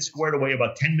 They get squared away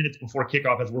about 10 minutes before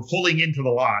kickoff as we're pulling into the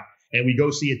lot, and we go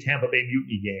see a Tampa Bay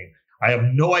Mutiny game. I have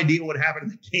no idea what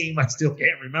happened in the game. I still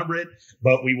can't remember it,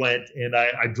 but we went, and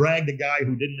I dragged a guy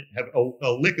who didn't have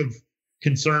a lick of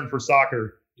concern for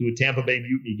soccer to a Tampa Bay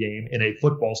Mutiny game in a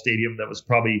football stadium that was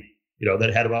probably –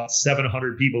 that had about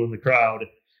 700 people in the crowd.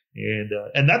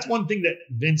 And that's one thing that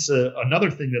Vince, another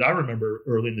thing that I remember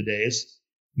early in the days,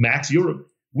 Max,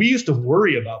 we used to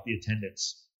worry about the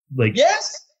attendance. Like,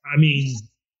 yes. I mean,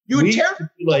 you would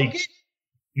terrify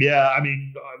yeah, I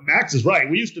mean, Max is right.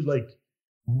 We used to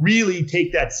really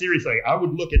take that seriously. I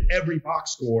would look at every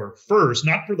box score first,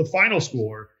 not for the final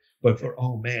score, but for,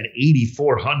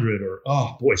 8,400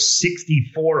 or,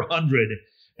 6,400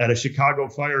 at a Chicago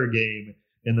Fire game.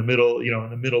 In the middle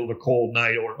of a cold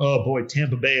night, or,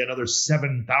 Tampa Bay, another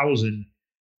 7,000.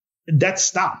 That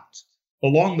stopped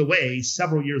along the way.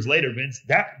 Several years later, Vince,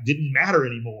 that didn't matter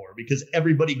anymore because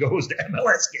everybody goes to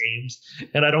MLS games,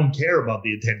 and I don't care about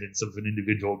the attendance of an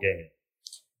individual game.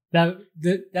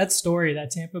 That story,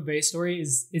 that Tampa Bay story,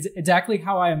 is exactly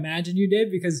how I imagine you, Dave.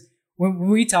 Because when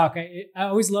we talk, I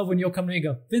always love when you'll come to me and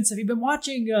go, Vince, have you been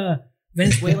watching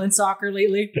Venezuelan soccer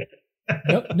lately?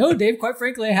 No, Dave, quite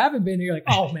frankly, I haven't been. You're like,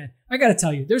 oh man, I got to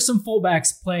tell you, there's some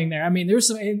fullbacks playing there. I mean, there's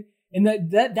some, and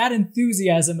that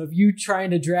enthusiasm of you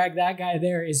trying to drag that guy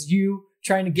there is you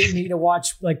trying to get me to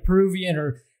watch like Peruvian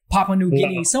or Papua New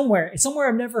Guinea, somewhere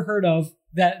I've never heard of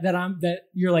that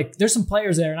you're like, there's some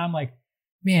players there. And I'm like,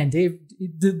 man, Dave,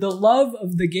 the love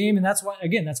of the game. And that's why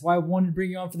I wanted to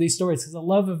bring you on for these stories, because the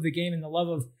love of the game and the love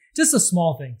of just the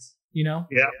small things, Yeah.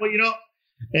 Well,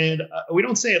 and we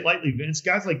don't say it lightly, Vince.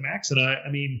 Guys like Max and I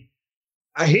mean,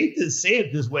 I hate to say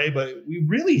it this way, but we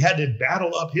really had to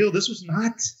battle uphill. This was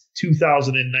not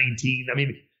 2019. I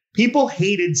mean, people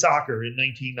hated soccer in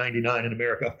 1999 in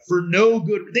America for no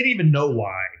good. They didn't even know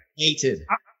why. Hated.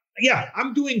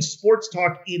 I'm doing sports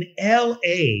talk in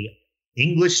LA,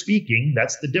 English speaking.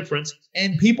 That's the difference.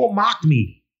 And people mocked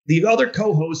me. The other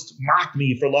co-hosts mocked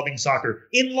me for loving soccer.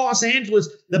 In Los Angeles,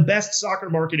 the best soccer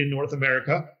market in North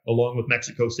America, along with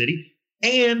Mexico City,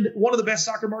 and one of the best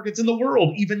soccer markets in the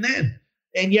world, even then.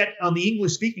 And yet, on the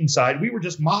English-speaking side, we were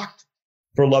just mocked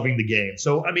for loving the game.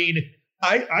 So, I mean,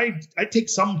 I take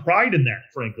some pride in that,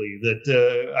 frankly,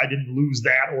 that I didn't lose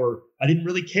that, or I didn't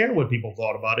really care what people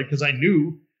thought about it, because I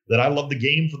knew that I love the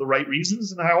game for the right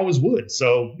reasons, and I always would.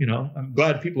 So, I'm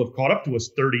glad people have caught up to us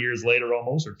 30 years later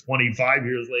almost, or 25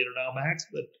 years later now, Max.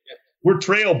 But we're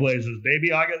trailblazers,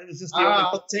 baby.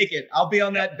 I'll take it. I'll be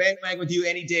on that bandwagon with you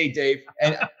any day, Dave.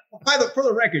 And for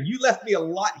the record, you left me a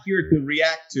lot here to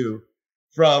react to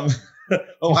from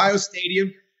Ohio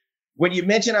Stadium. When you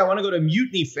mentioned I want to go to a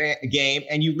Mutiny game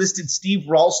and you listed Steve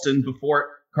Ralston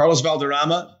before Carlos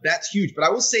Valderrama, that's huge. But I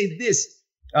will say this.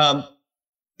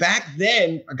 Back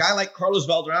then, a guy like Carlos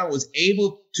Valderrama was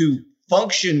able to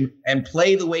function and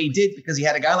play the way he did because he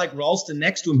had a guy like Ralston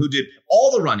next to him who did all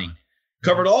the running,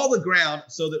 covered all the ground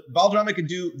so that Valderrama could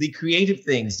do the creative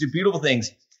things, do beautiful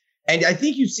things. And I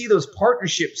think you see those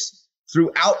partnerships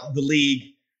throughout the league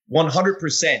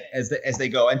 100% as they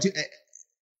go. And to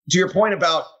your point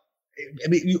about,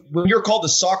 when you're called the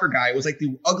soccer guy, it was like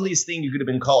the ugliest thing you could have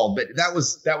been called. But that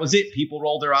was it. People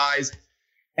rolled their eyes.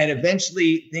 And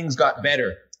eventually things got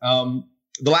better.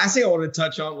 The last thing I wanted to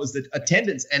touch on was the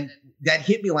attendance. And that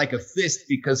hit me like a fist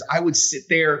because I would sit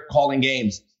there calling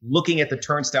games, looking at the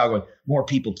turnstile going, more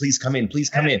people, please come in, please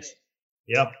come in.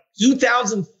 Yep.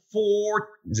 2004,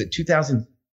 is it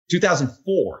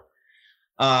 2004?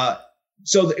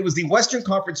 So it was the Western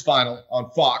Conference Final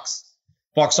on Fox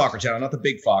Soccer Channel, not the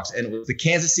big Fox. And it was the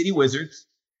Kansas City Wizards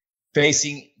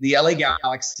facing the LA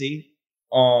Galaxy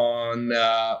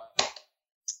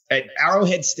at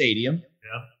Arrowhead Stadium.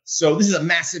 Yeah. So this is a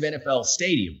massive NFL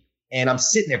stadium. And I'm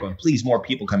sitting there going, please, more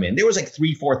people come in. There was like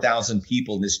 4,000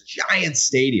 people in this giant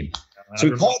stadium. So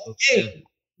we called the game.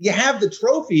 You have the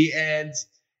trophy, and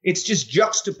it's just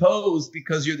juxtaposed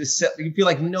because you feel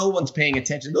like no one's paying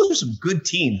attention. Those are some good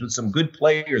teams with some good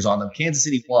players on them. Kansas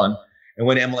City won and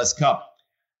won MLS Cup.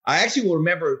 I actually will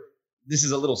remember, this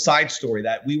is a little side story,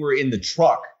 that we were in the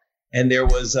truck, and there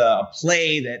was a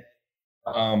play that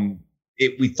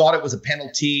we thought it was a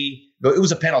penalty. But it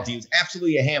was a penalty. It was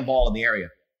absolutely a handball in the area.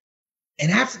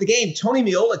 And after the game, Tony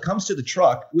Meola comes to the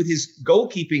truck with his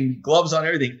goalkeeping gloves on,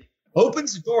 everything,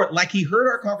 opens the door like he heard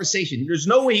our conversation. There's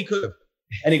no way he could have.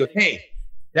 And he goes, hey,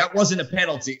 that wasn't a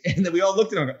penalty. And then we all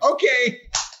looked at him and go, okay,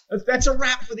 that's a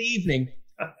wrap for the evening.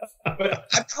 But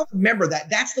I'll remember that.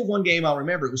 That's the one game I'll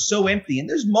remember. It was so empty. And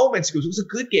there's moments because it was a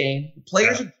good game. The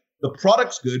players the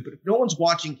product's good, but if no one's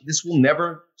watching, this will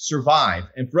never survive.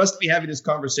 And for us to be having this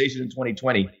conversation in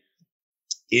 2020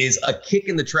 is a kick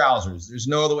in the trousers. There's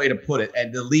no other way to put it.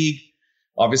 And the league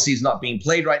obviously is not being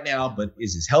played right now, but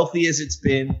is as healthy as it's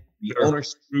been. The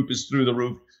ownership group is through the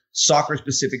roof,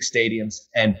 soccer-specific stadiums,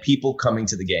 and people coming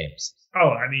to the games. Oh,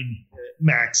 I mean,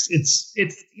 Max, it's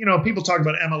people talk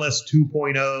about MLS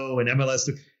 2.0 and MLS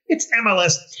 2. It's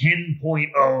MLS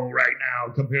 10.0 right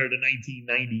now compared to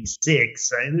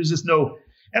 1996. I mean, there's just no,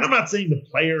 and I'm not saying the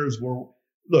players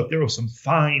there were some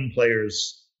fine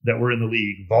players that were in the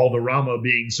league. Valderrama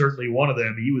being certainly one of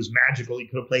them. He was magical. He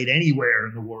could have played anywhere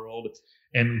in the world.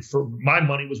 And for my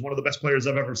money, was one of the best players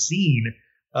I've ever seen.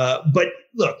 But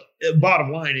look,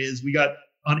 bottom line is we got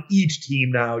on each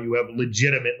team now, you have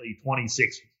legitimately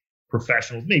 26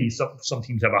 professionals. Maybe some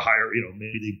teams have a higher,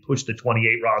 maybe they push the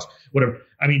 28 roster, whatever.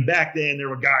 I mean, back then there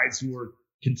were guys who were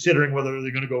considering whether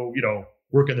they're going to go,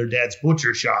 work in their dad's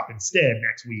butcher shop instead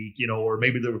next week, or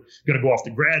maybe they were going to go off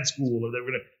to grad school, or they were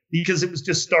going to, because it was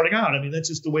just starting out. I mean, that's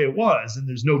just the way it was. And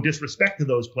there's no disrespect to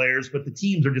those players, but the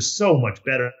teams are just so much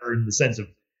better in the sense of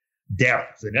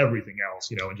depth and everything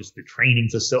else, and just the training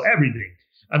facility, everything.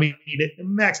 I mean,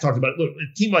 Max talked about it. Look,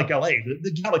 a team like LA,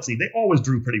 the Galaxy, they always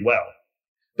drew pretty well.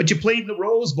 But you played in the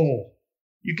Rose Bowl.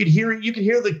 You could hear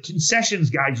the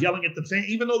concessions guys yelling at the fans,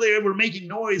 even though they were making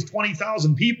noise,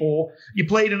 20,000 people. You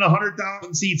played in a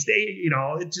 100,000 seat stadium.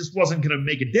 It just wasn't going to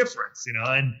make a difference.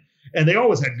 And they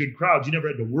always had good crowds. You never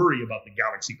had to worry about the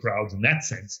Galaxy crowds in that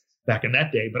sense back in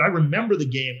that day. But I remember the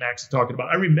game Max is talking about.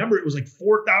 I remember it was like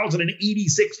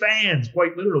 4,086 fans,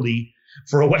 quite literally,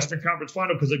 for a Western Conference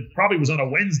final, because it probably was on a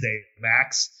Wednesday,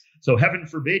 Max. So heaven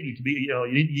forbid you could be,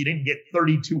 you didn't get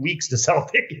 32 weeks to sell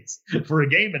tickets for a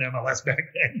game in MLS back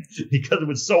then because it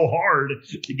was so hard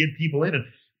to get people in. And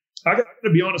I got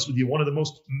to be honest with you, one of the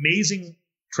most amazing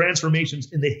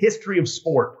transformations in the history of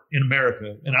sport in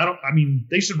America, and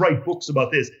they should write books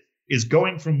about this, is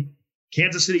going from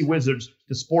Kansas City Wizards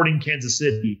to Sporting Kansas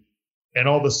City. And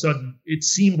all of a sudden, it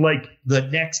seemed like the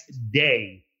next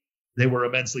day they were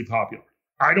immensely popular.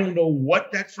 I don't know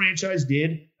what that franchise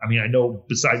did. I mean, I know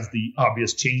besides the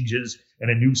obvious changes and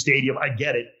a new stadium, I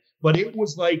get it. But it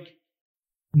was like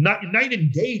night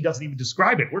and day doesn't even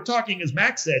describe it. We're talking, as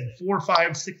Max said, 4,000,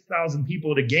 5,000, 6,000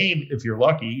 people at a game, if you're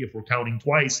lucky, if we're counting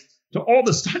twice, to all of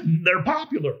a sudden they're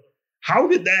popular. How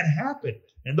did that happen?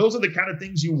 And those are the kind of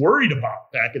things you worried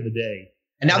about back in the day.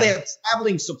 And now they have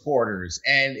traveling supporters,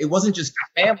 and it wasn't just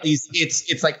families.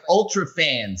 It's like ultra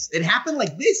fans. It happened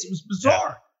like this. It was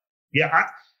bizarre. Yeah.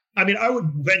 I mean, I would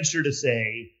venture to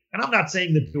say, and I'm not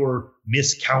saying that they were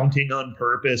miscounting on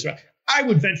purpose. Right? I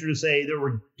would venture to say there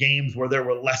were games where there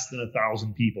were less than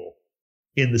 1,000 people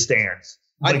in the stands.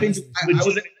 I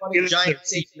was at a Giant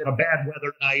Stadium. A bad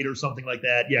weather night or something like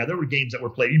that. Yeah, there were games that were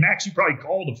played. Max, you probably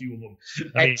called a few of them.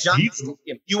 Giant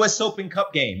Stadium, U.S. Open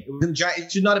Cup game. It was in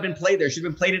it should not have been played there. It should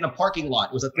have been played in a parking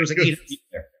lot. There was like 8 people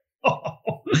there.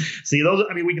 See, those.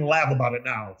 I mean, we can laugh about it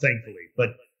now, thankfully. But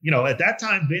at that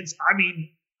time, Vince. I mean,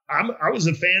 I was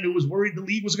a fan who was worried the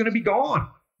league was going to be gone.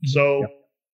 So,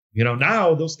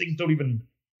 now those things don't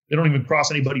even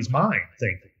cross anybody's mind.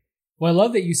 Thankfully. Well, I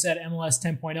love that you said MLS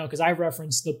 10.0 because I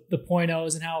referenced the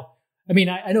 .0s and how, I mean,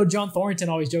 I know John Thornton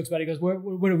always jokes about it. He goes,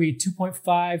 what are we,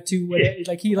 2.5, 2,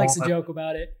 like he likes to joke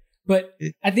about it. But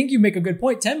I think you make a good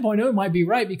point. 10.0 might be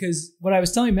right because what I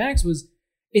was telling Max was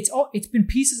it's been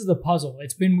pieces of the puzzle.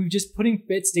 We've just putting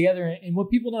bits together. And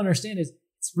what people don't understand is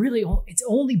it's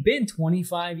only been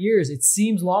 25 years. It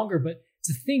seems longer, but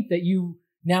to think that you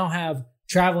now have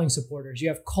traveling supporters, you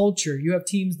have culture, you have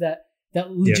teams that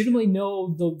legitimately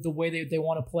know the way they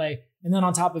want to play. And then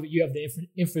on top of it, you have the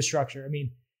infrastructure. I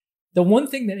mean, the one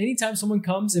thing that anytime someone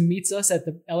comes and meets us at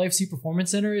the LAFC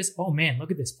Performance Center is, oh man, look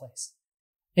at this place.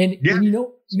 And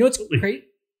it's great.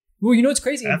 Well, it's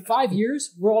crazy. In 5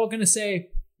 years, we're all going to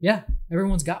say, yeah,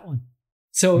 everyone's got one.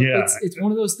 So it's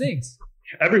one of those things.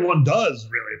 Everyone does,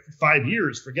 really. For 5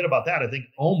 years, forget about that. I think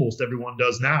almost everyone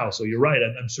does now. So you're right.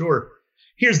 I'm sure.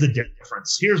 Here's the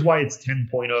difference. Here's why it's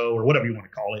 10.0 or whatever you want to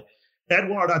call it.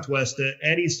 Eduardo Atuesta,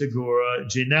 Eddie Segura,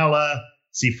 Ginella,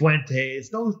 Cifuentes.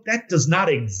 That does not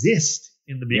exist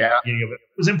in the beginning of it.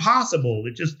 It was impossible.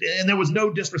 And there was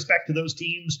no disrespect to those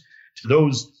teams, to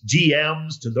those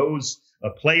GMs, to those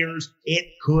players. It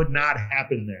could not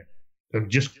happen there. It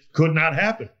just could not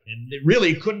happen. And it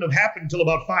really couldn't have happened until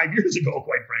about 5 years ago,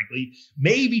 quite frankly.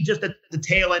 Maybe just at the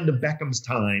tail end of Beckham's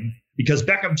time, because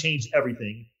Beckham changed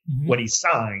everything when he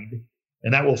signed.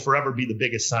 And that will forever be the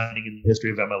biggest signing in the history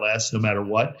of MLS, no matter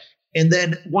what. And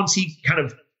then once he kind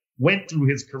of went through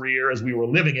his career as we were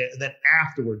living it, and then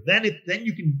afterward, then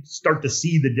you can start to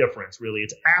see the difference, really.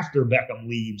 It's after Beckham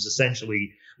leaves,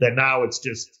 essentially, that now it's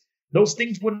just those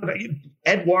things wouldn't have.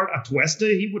 Eduard Atuesta,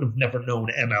 he would have never known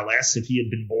MLS if he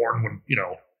had been born when,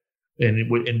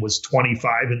 and was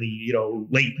 25 in the,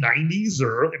 late 90s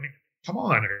or, I mean, come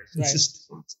on. It's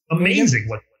just amazing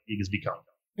what the league has become.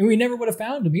 And we never would have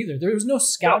found him either. There was no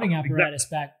scouting apparatus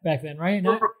back then, right?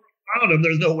 Found him.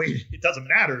 There's no way. It doesn't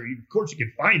matter. Of course, you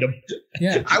can find him.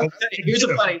 Yeah.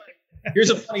 Here's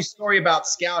a funny story about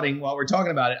scouting. While we're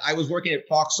talking about it, I was working at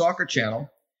Fox Soccer Channel,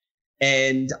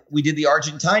 and we did the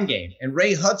Argentine game. And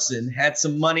Ray Hudson had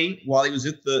some money while he was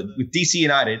with DC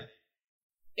United,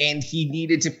 and he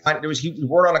needed to find. He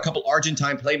worked on a couple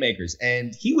Argentine playmakers,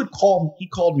 and he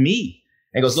called me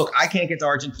and goes, "Look, I can't get to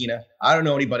Argentina. I don't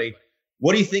know anybody.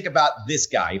 What do you think about this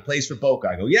guy? He plays for Boca."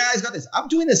 I go, "Yeah, he's got this." I'm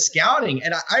doing the scouting,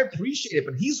 and I appreciate it,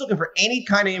 but he's looking for any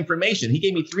kind of information. He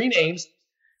gave me 3 names,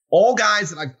 all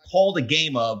guys that I called a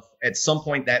game of at some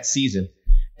point that season.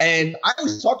 And I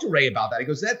always talked to Ray about that. He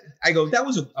goes, that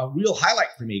was a real highlight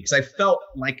for me because I felt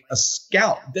like a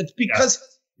scout. That's because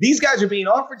these guys are being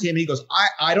offered to him. He goes,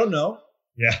 I don't know.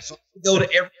 Yeah. So I go to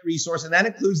every resource, and that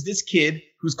includes this kid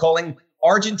who's calling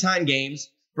Argentine games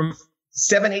from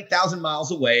 8,000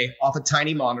 miles away off a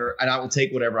tiny monitor, and I will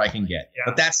take whatever I can get. Yeah.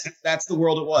 But that's the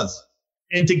world it was.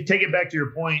 And to take it back to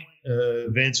your point,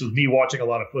 Vince, with me watching a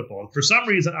lot of football, for some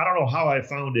reason, I don't know how I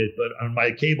found it, but on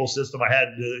my cable system, I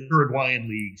had the Uruguayan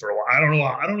League for a while.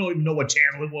 I don't even know what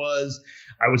channel it was.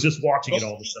 I was just watching it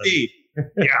all of a sudden.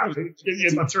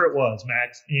 Yeah, I'm sure it was,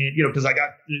 Max. And, because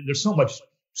there's so much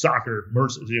soccer,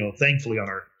 thankfully on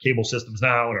our cable systems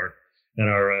now and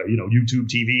our YouTube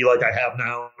TV like I have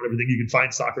now, and everything. You can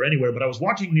find soccer anywhere. But I was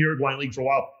watching the Uruguayan League for a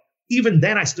while. Even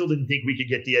then, I still didn't think we could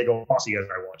get Diego Rossi as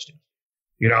I watched him.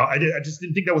 I just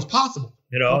didn't think that was possible,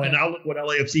 Okay. And now look what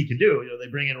LAFC can do. They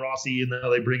bring in Rossi, and then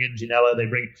they bring in Ginella,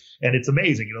 and it's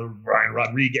amazing. Brian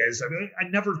Rodriguez. I mean, I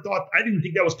didn't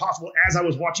think that was possible as I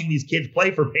was watching these kids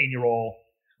play for Peñarol.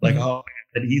 Like,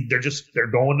 they're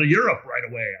going to Europe right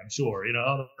away, I'm sure,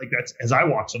 like that's as I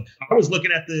watch them. I was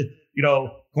looking at the,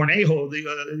 Cornejo,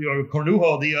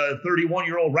 Cornujo, the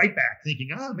 31-year-old right back, thinking,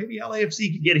 maybe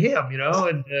LAFC could get him,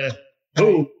 and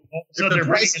so they're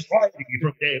bringing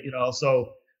from Dave,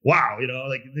 so wow,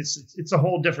 like this, it's a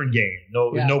whole different game.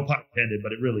 No pun intended,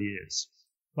 but it really is.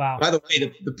 Wow. By the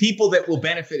way, the people that will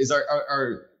benefit is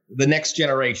are the next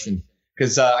generation.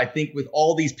 Because I think with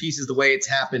all these pieces, the way it's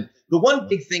happened, the one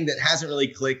big thing that hasn't really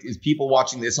clicked is people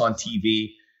watching this on TV.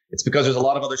 It's because there's a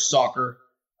lot of other soccer,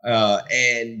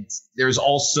 and there's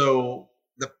also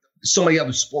so many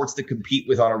other sports to compete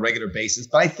with on a regular basis.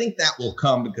 But I think that will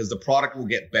come because the product will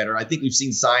get better. I think we've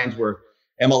seen signs where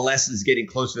MLS is getting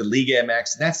closer to Liga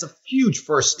MX. And that's a huge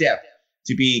first step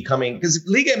to becoming, because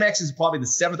Liga MX is probably the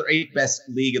 7th or 8th best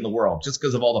league in the world just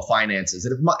because of all the finances.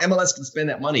 And if MLS can spend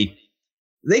that money,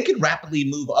 they could rapidly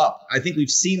move up. I think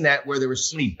we've seen that where there were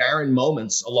so many barren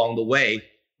moments along the way,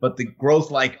 but the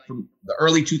growth like from the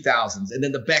early 2000s and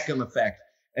then the Beckham effect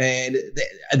and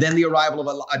then the arrival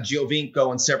of a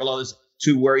Giovinco and several others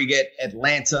to where you get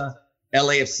Atlanta,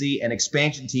 LAFC, and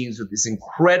expansion teams with this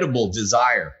incredible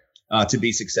desire to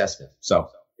be successful. So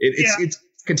it's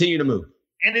continue to move.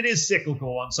 And it is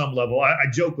cyclical on some level. I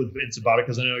joke with Vince about it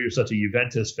because I know you're such a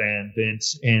Juventus fan,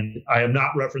 Vince, and I am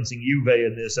not referencing Juve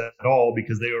in this at all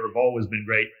because they have always been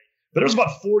great. But it was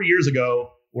about 4 years ago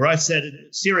where I said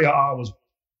Serie A was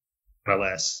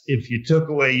MLS. If you took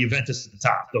away Juventus at the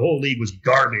top, the whole league was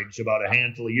garbage about a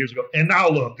handful of years ago. And now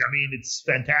look, I mean, it's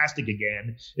fantastic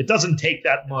again. It doesn't take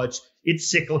that much. It's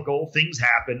cyclical. Things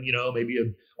happen, maybe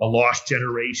a lost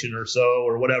generation or so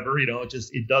or whatever,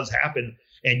 it does happen.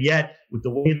 And yet, with the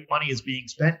way the money is being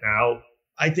spent now,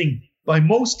 I think by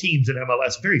most teams in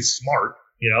MLS, very smart,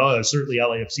 certainly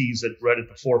LAFC's right at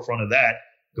the forefront of that,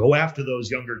 go after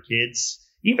those younger kids.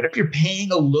 Even if you're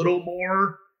paying a little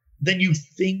more than you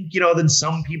think, than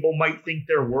some people might think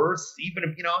they're worth, even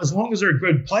if, as long as they're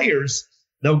good players,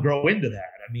 they'll grow into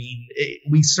that. I mean,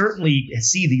 we certainly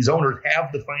see these owners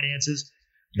have the finances.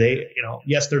 They,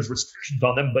 yes, there's restrictions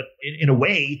on them, but in a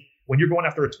way, when you're going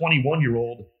after a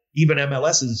 21-year-old, even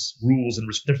MLS's rules and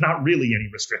there's not really any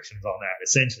restrictions on that,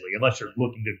 essentially, unless you're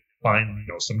looking to find,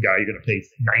 some guy you're going to pay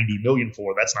 $90 million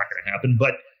for. That's not going to happen.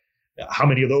 But how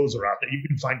many of those are out there? You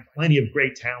can find plenty of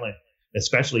great talent,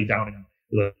 especially down in,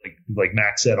 like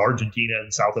Max said, Argentina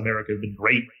and South America have been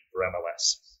great for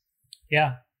MLS.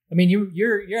 Yeah. I mean,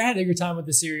 you're ahead of your time with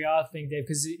the Serie A thing, Dave,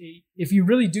 because if you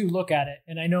really do look at it,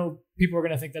 and I know people are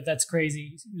going to think that that's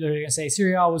crazy. They're going to say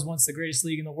Serie A was once the greatest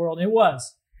league in the world. And it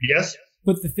was. Yes.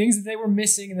 But the things that they were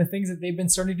missing and the things that they've been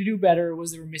starting to do better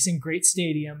was they were missing great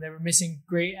stadium. They were missing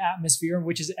great atmosphere,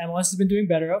 which is MLS has been doing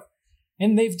better of.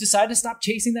 And they've decided to stop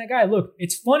chasing that guy. Look,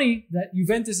 it's funny that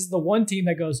Juventus is the one team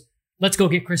that goes, let's go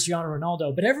get Cristiano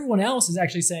Ronaldo. But everyone else is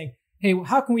actually saying, hey,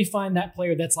 how can we find that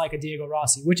player that's like a Diego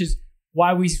Rossi? Which is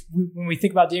why we when we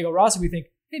think about Diego Rossi, we think,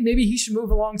 hey, maybe he should move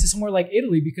along to somewhere like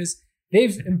Italy because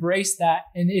they've embraced that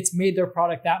and it's made their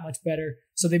product that much better.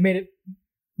 So they made it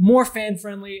more fan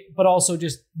friendly, but also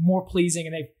just more pleasing.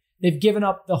 And they've given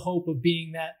up the hope of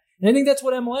being that. And I think that's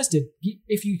what MLS did.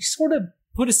 If you sort of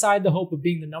put aside the hope of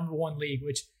being the number one league,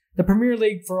 which the Premier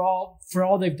League for all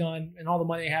they've done and all the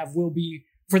money they have will be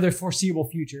for their foreseeable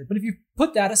future. But if you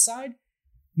put that aside,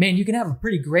 man, you can have a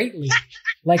pretty great league.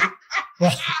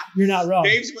 Well, you're not wrong.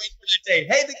 Dave's waiting for that day.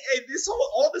 Hey,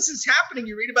 all this is happening.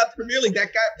 You read about the Premier League.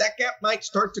 That gap might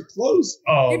start to close.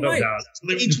 Oh, no doubt.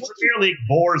 The Premier League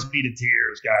bores me to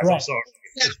tears, guys. Right. I'm sorry.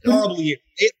 That's a horrible year.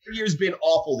 Every year's been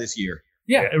awful this year.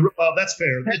 Yeah. Well, that's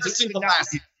fair.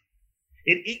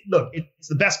 Look, it's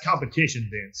the best competition,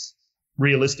 Vince,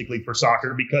 realistically for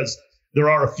soccer, because there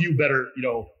are a few better,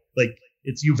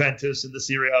 it's Juventus and the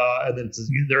Serie A, and then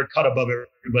they're a cut above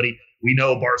everybody. We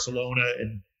know Barcelona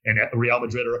and Real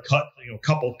Madrid are a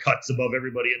couple cuts above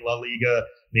everybody in La Liga.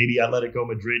 Maybe Atletico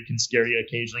Madrid can scare you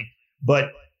occasionally.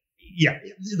 But yeah,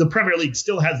 the Premier League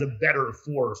still has a better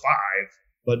 4 or 5.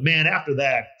 But man, after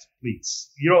that,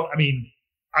 please,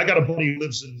 I got a buddy who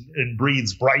lives and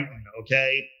breathes Brighton.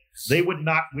 Okay. They would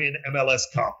not win MLS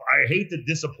Cup. I hate to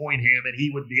disappoint him, and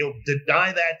he would be able to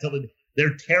deny that till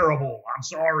they're terrible. I'm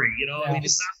sorry.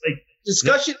 It's not like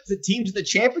discussion. The teams in the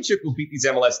championship will beat these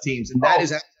MLS teams, and that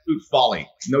is absolute folly.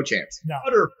 No chance. No.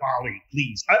 Utter folly,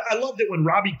 please. I loved it when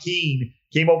Robbie Keane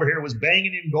came over here and was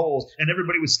banging in goals, and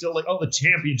everybody was still like, "Oh, the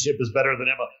championship is better than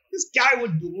MLS." This guy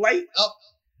would light up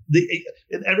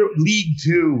League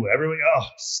Two. Everybody,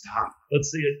 stop.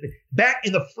 Let's see it. Back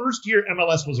in the first year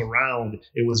MLS was around,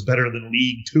 it was better than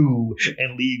League Two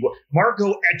and League One.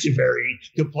 Marco Echeverri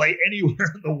could play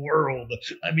anywhere in the world.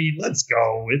 I mean, let's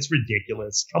go. It's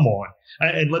ridiculous. Come on.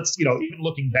 And let's, even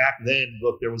looking back then,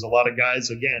 look, there was a lot of guys,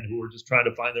 again, who were just trying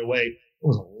to find their way. There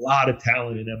was a lot of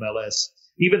talent in MLS.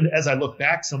 Even as I look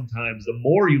back sometimes, the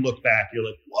more you look back, you're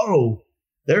like, whoa.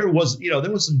 There was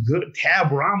some good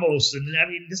Tab Ramos, and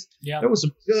there was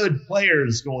some good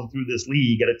players going through this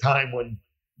league at a time when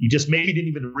you just maybe didn't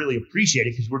even really appreciate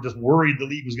it because we're just worried the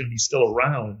league was going to be still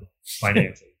around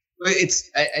financially. It's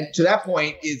and to that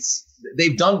point,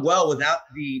 they've done well without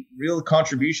the real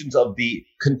contributions of the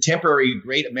contemporary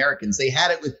great Americans. They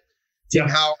had it with Tim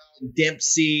Howard and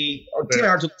Dempsey, or Tim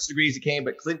Howard to a degree as he came,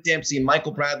 but Clint Dempsey and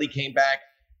Michael Bradley came back.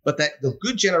 But that the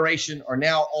good generation are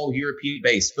now all European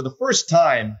based. For the first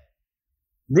time,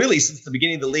 really since the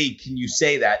beginning of the league, can you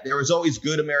say that? There was always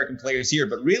good American players here,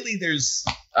 but really there's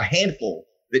a handful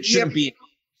that shouldn't be.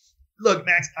 Look,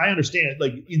 Max, I understand.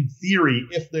 Like, in theory,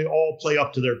 if they all play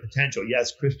up to their potential,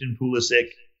 yes, Christian Pulisic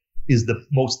is the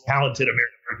most talented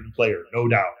American player, no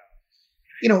doubt.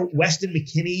 Weston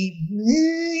McKennie,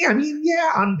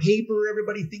 on paper,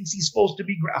 everybody thinks he's supposed to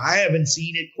be great. I haven't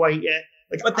seen it quite yet.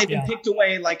 But they've been picked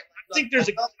away. I think there's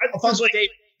Alphonso Davies,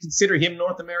 consider him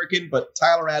North American, but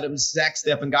Tyler Adams, Zach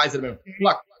Steffen, guys that have been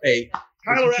plucked away.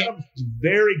 Tyler Adams is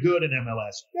very good in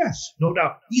MLS. Yes, no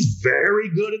doubt. He's very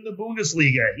good in the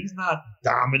Bundesliga. He's not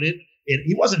dominant. And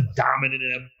he wasn't dominant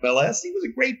in MLS. He was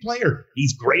a great player.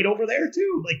 He's great over there,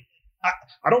 too.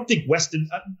 I don't think Weston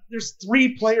there's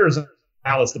 3 players in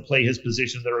Alice to play his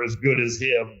position that are as good as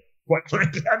him. Quite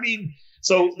frankly.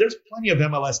 So there's plenty of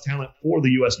MLS talent for the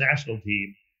U.S. national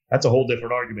team. That's a whole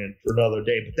different argument for another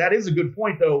day. But that is a good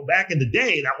point, though. Back in the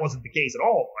day, that wasn't the case at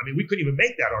all. We couldn't even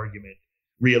make that argument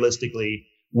realistically.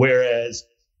 Whereas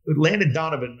Landon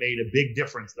Donovan made a big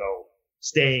difference, though,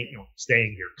 staying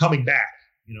here, coming back.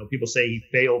 People say he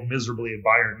failed miserably at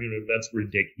Bayern Munich. That's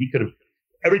ridiculous. He could have.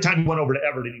 Every time he went over to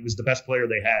Everton, he was the best player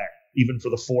they had, even for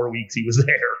the 4 weeks he was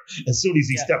there. As soon as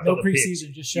he stepped on the pitch,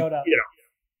 preseason, just showed up.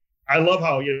 I love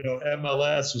how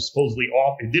MLS was supposedly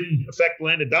off. It didn't affect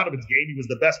Landon Donovan's game. He was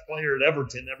the best player at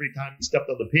Everton every time he stepped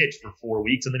on the pitch for 4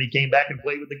 weeks, and then he came back and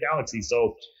played with the Galaxy.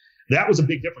 So that was a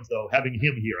big difference, though, having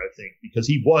him here, I think, because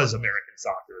he was American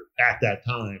soccer at that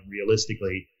time,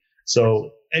 realistically.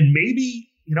 So, and maybe,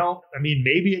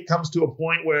 maybe it comes to a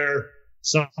point where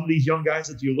some of these young guys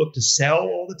that you look to sell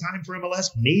all the time for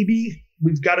MLS, maybe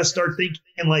we've got to start thinking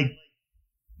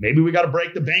maybe we got to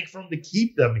break the bank for them to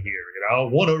keep them here,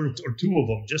 1 or 2 of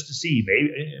them just to see.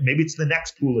 Maybe it's the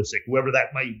next Pulisic, whoever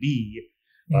that might be.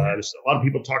 There's a lot of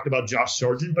people talked about Josh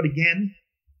Sargent, but again,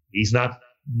 he's not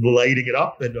lighting it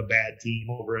up in a bad team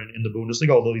over in the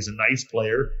Bundesliga, although he's a nice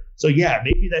player. So yeah,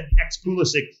 maybe that next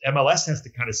Pulisic, MLS has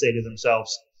to kind of say to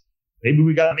themselves, maybe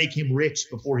we got to make him rich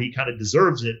before he kind of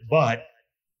deserves it, but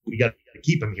we got to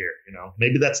keep him here.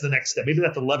 Maybe that's the next step. Maybe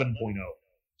that's 11.0.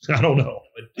 I don't know.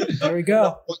 There we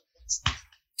go.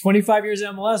 25 years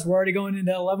of MLS, we're already going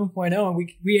into 11.0, and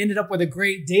we ended up with a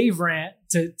great Dave rant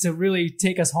to really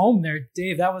take us home there.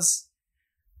 Dave, that was...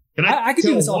 I could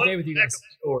do this all day with you guys.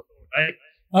 Story,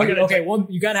 okay.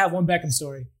 You got to have one Beckham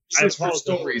story. This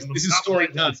is story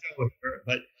time.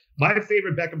 But my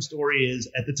favorite Beckham story is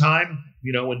at the time,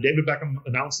 when David Beckham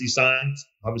announced these signs,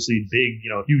 obviously big,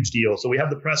 huge deal. So we have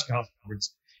the press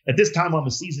conference. At this time, I'm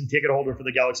a season ticket holder for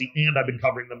the Galaxy, and I've been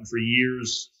covering them for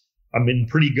years. I've been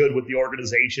pretty good with the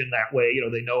organization that way.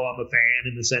 They know I'm a fan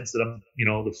in the sense that I'm,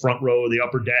 the front row, the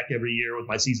upper deck every year with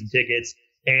my season tickets,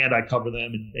 and I cover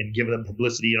them and give them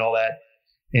publicity and all that.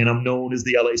 And I'm known as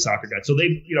the LA soccer guy. So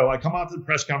I come out to the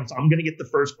press conference. I'm going to get the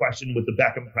first question with the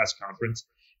Beckham press conference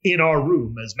in our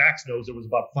room. As Max knows, there was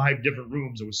about 5 different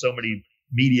rooms. There was so many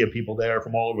media people there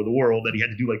from all over the world that he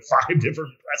had to do 5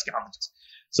 different press conferences.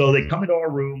 So they come into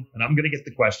our room, and I'm going to get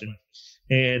the question.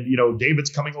 And, David's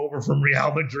coming over from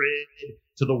Real Madrid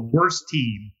to the worst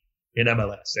team in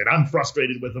MLS. And I'm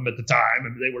frustrated with them at the time.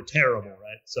 And they were terrible,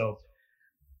 right? So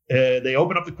they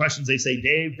open up the questions. They say,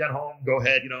 Dave, Denholm, go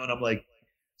ahead. And I'm like,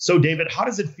 so, David, how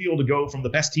does it feel to go from the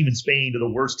best team in Spain to the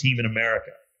worst team in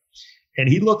America? And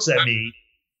he looks at me,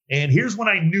 and here's when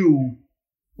I knew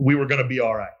we were going to be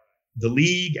all right. The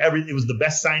league, it was the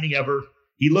best signing ever.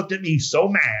 He looked at me so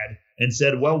mad and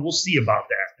said, well, we'll see about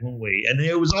that, won't we? And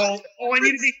it was all I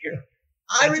needed to hear.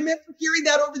 I remember hearing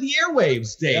that over the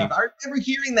airwaves, Dave. Yeah. I remember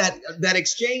hearing that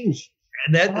exchange.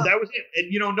 And that was it.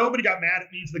 And, nobody got mad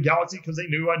at me for the Galaxy because I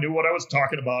knew what I was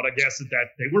talking about. I guess that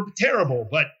they were terrible,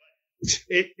 but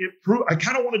it proved, I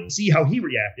kind of wanted to see how he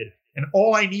reacted. And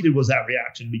all I needed was that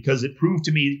reaction because it proved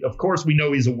to me, of course, we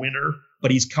know he's a winner, but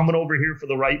he's coming over here for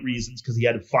the right reasons because he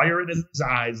had fire in his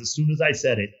eyes as soon as I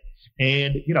said it.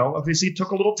 And, obviously it took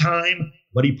a little time,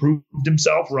 but he proved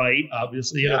himself right.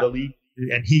 Obviously, the league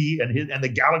and the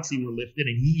Galaxy were lifted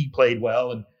and he played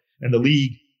well. And the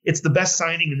league, it's the best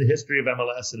signing in the history of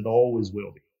MLS, and it always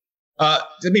will be.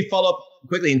 Let me follow up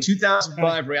quickly. In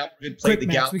 2005, Real Madrid played the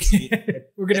Galaxy.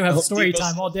 We're going to have story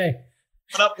time all day.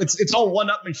 It's all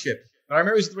one-upmanship. But I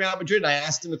remember he was at Real Madrid, and I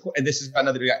asked him, and this is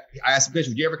another guy. I asked him a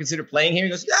question: would you ever consider playing here?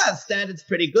 He goes, "Yeah, the standard's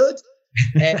pretty good."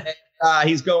 And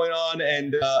he's going on,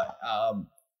 and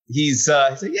he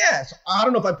said, "Yeah." So I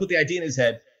don't know if I put the idea in his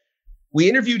head, We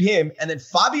interviewed him, and then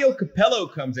Fabio Capello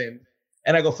comes in,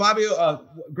 and I go, Fabio,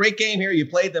 great game here. You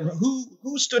played them.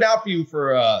 Who stood out for you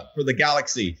for the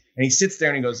Galaxy? And he sits there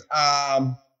and he goes,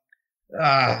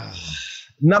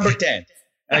 number 10.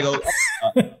 And I go,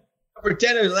 number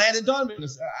 10 is Landon Donovan.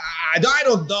 I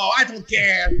don't know. I don't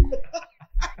care.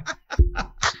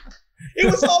 It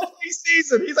was all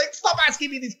preseason. He's like, stop asking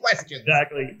me these questions.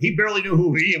 Exactly. He barely knew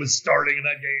who he was starting in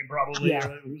that game, probably. Yeah.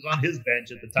 Who was on his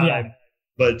bench at the time. Yeah.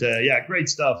 But great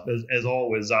stuff as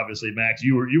always. Obviously, Max,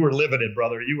 you were living it,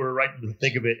 brother. You were right in the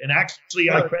thick of it. And actually,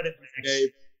 I credit Max,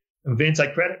 Vince. I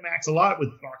credit Max a lot with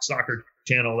Fox Soccer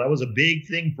Channel. That was a big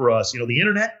thing for us. The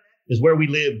internet is where we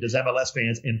lived as MLS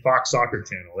fans, and Fox Soccer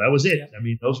Channel. That was it. Yeah. I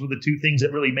mean, those were the two things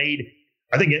that really made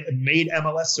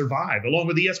MLS survive, along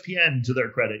with ESPN, to their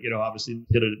credit. Obviously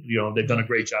they've done a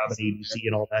great job at ABC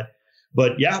and all that.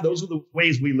 But yeah, those are the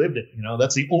ways we lived it.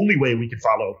 That's the only way we could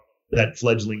follow that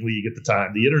fledgling league at the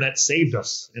time. The internet saved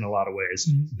us in a lot of ways.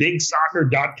 Mm-hmm.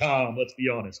 BigSoccer.com, let's be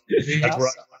honest. That's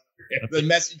where the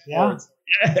message boards.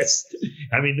 Yes.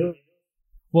 I mean,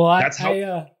 well, that's how.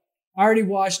 I already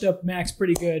washed up Max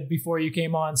pretty good before you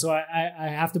came on, so I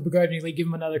have to begrudgingly give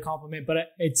him another compliment. But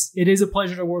it is a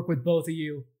pleasure to work with both of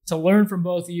you, to learn from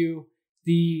both of you,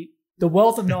 the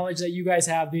wealth of knowledge that you guys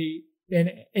have.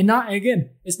 It's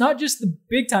not just the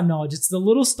big time knowledge; it's the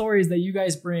little stories that you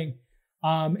guys bring.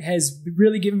 Has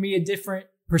really given me a different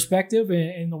perspective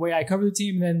in the way I cover the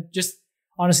team, and then just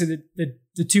honestly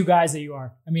the two guys that you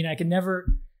are. I mean,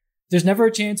 there's never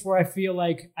a chance where I feel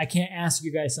like I can't ask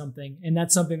you guys something, and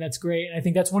that's something that's great. And I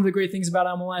think that's one of the great things about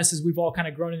MLS is we've all kind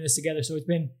of grown in this together. So it's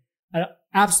been an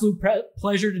absolute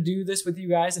pleasure to do this with you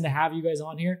guys and to have you guys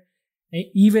on here. And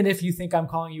even if you think I'm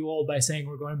calling you old by saying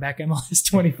we're going back MLS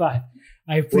 25,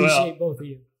 I appreciate both of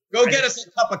you. Go get us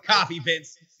a cup of coffee,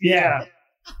 Vince. Yeah.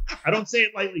 I don't say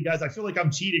it lightly, guys. I feel like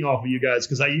I'm cheating off of you guys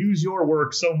because I use your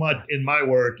work so much in my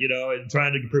work, and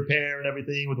trying to prepare and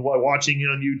everything with watching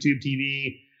on YouTube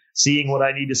TV, seeing what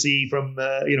I need to see from,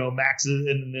 Max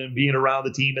and being around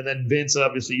the team. And then Vince,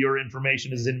 obviously your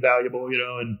information is invaluable,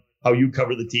 and how you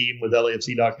cover the team with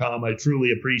LAFC.com. I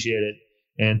truly appreciate it.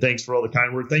 And thanks for all the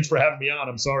kind words. Thanks for having me on.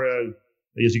 I'm sorry.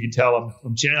 As you can tell,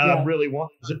 I'm really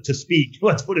wanting to speak.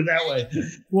 Let's put it that way.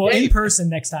 Well, in person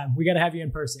next time. We got to have you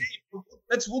in person.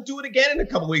 We'll do it again in a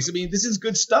couple of weeks. I mean, this is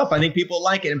good stuff. I think people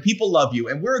like it and people love you.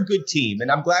 And we're a good team.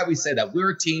 And I'm glad we said that.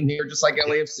 We're a team here, just like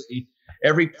LAFC.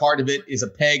 Every part of it is a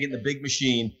peg in the big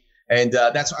machine. And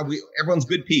that's why everyone's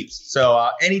good peeps. So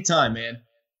anytime, man.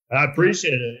 I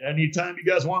appreciate it. Anytime you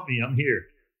guys want me, I'm here.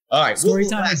 All right. Story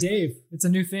time with Dave. It's a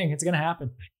new thing. It's going to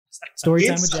happen. Story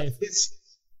time with Dave.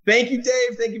 Thank you,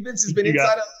 Dave. Thank you, Vince. It's been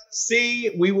Inside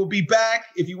LAFC. We will be back.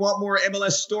 If you want more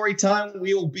MLS story time,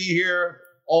 we will be here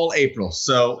all April.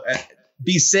 So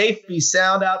be safe, be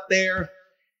sound out there.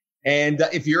 And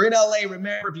if you're in LA,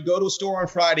 remember, if you go to a store on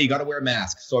Friday, you got to wear a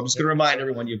mask. So I'm just going to remind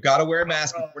everyone, you've got to wear a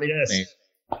mask.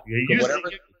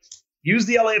 Use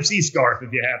the LAFC scarf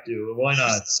if you have to. Why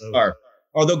not? Scarf.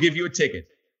 Or they'll give you a ticket.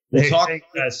 We'll talk. Thanks,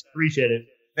 guys. Appreciate it.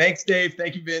 Thanks, Dave.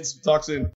 Thank you, Vince. Talk soon.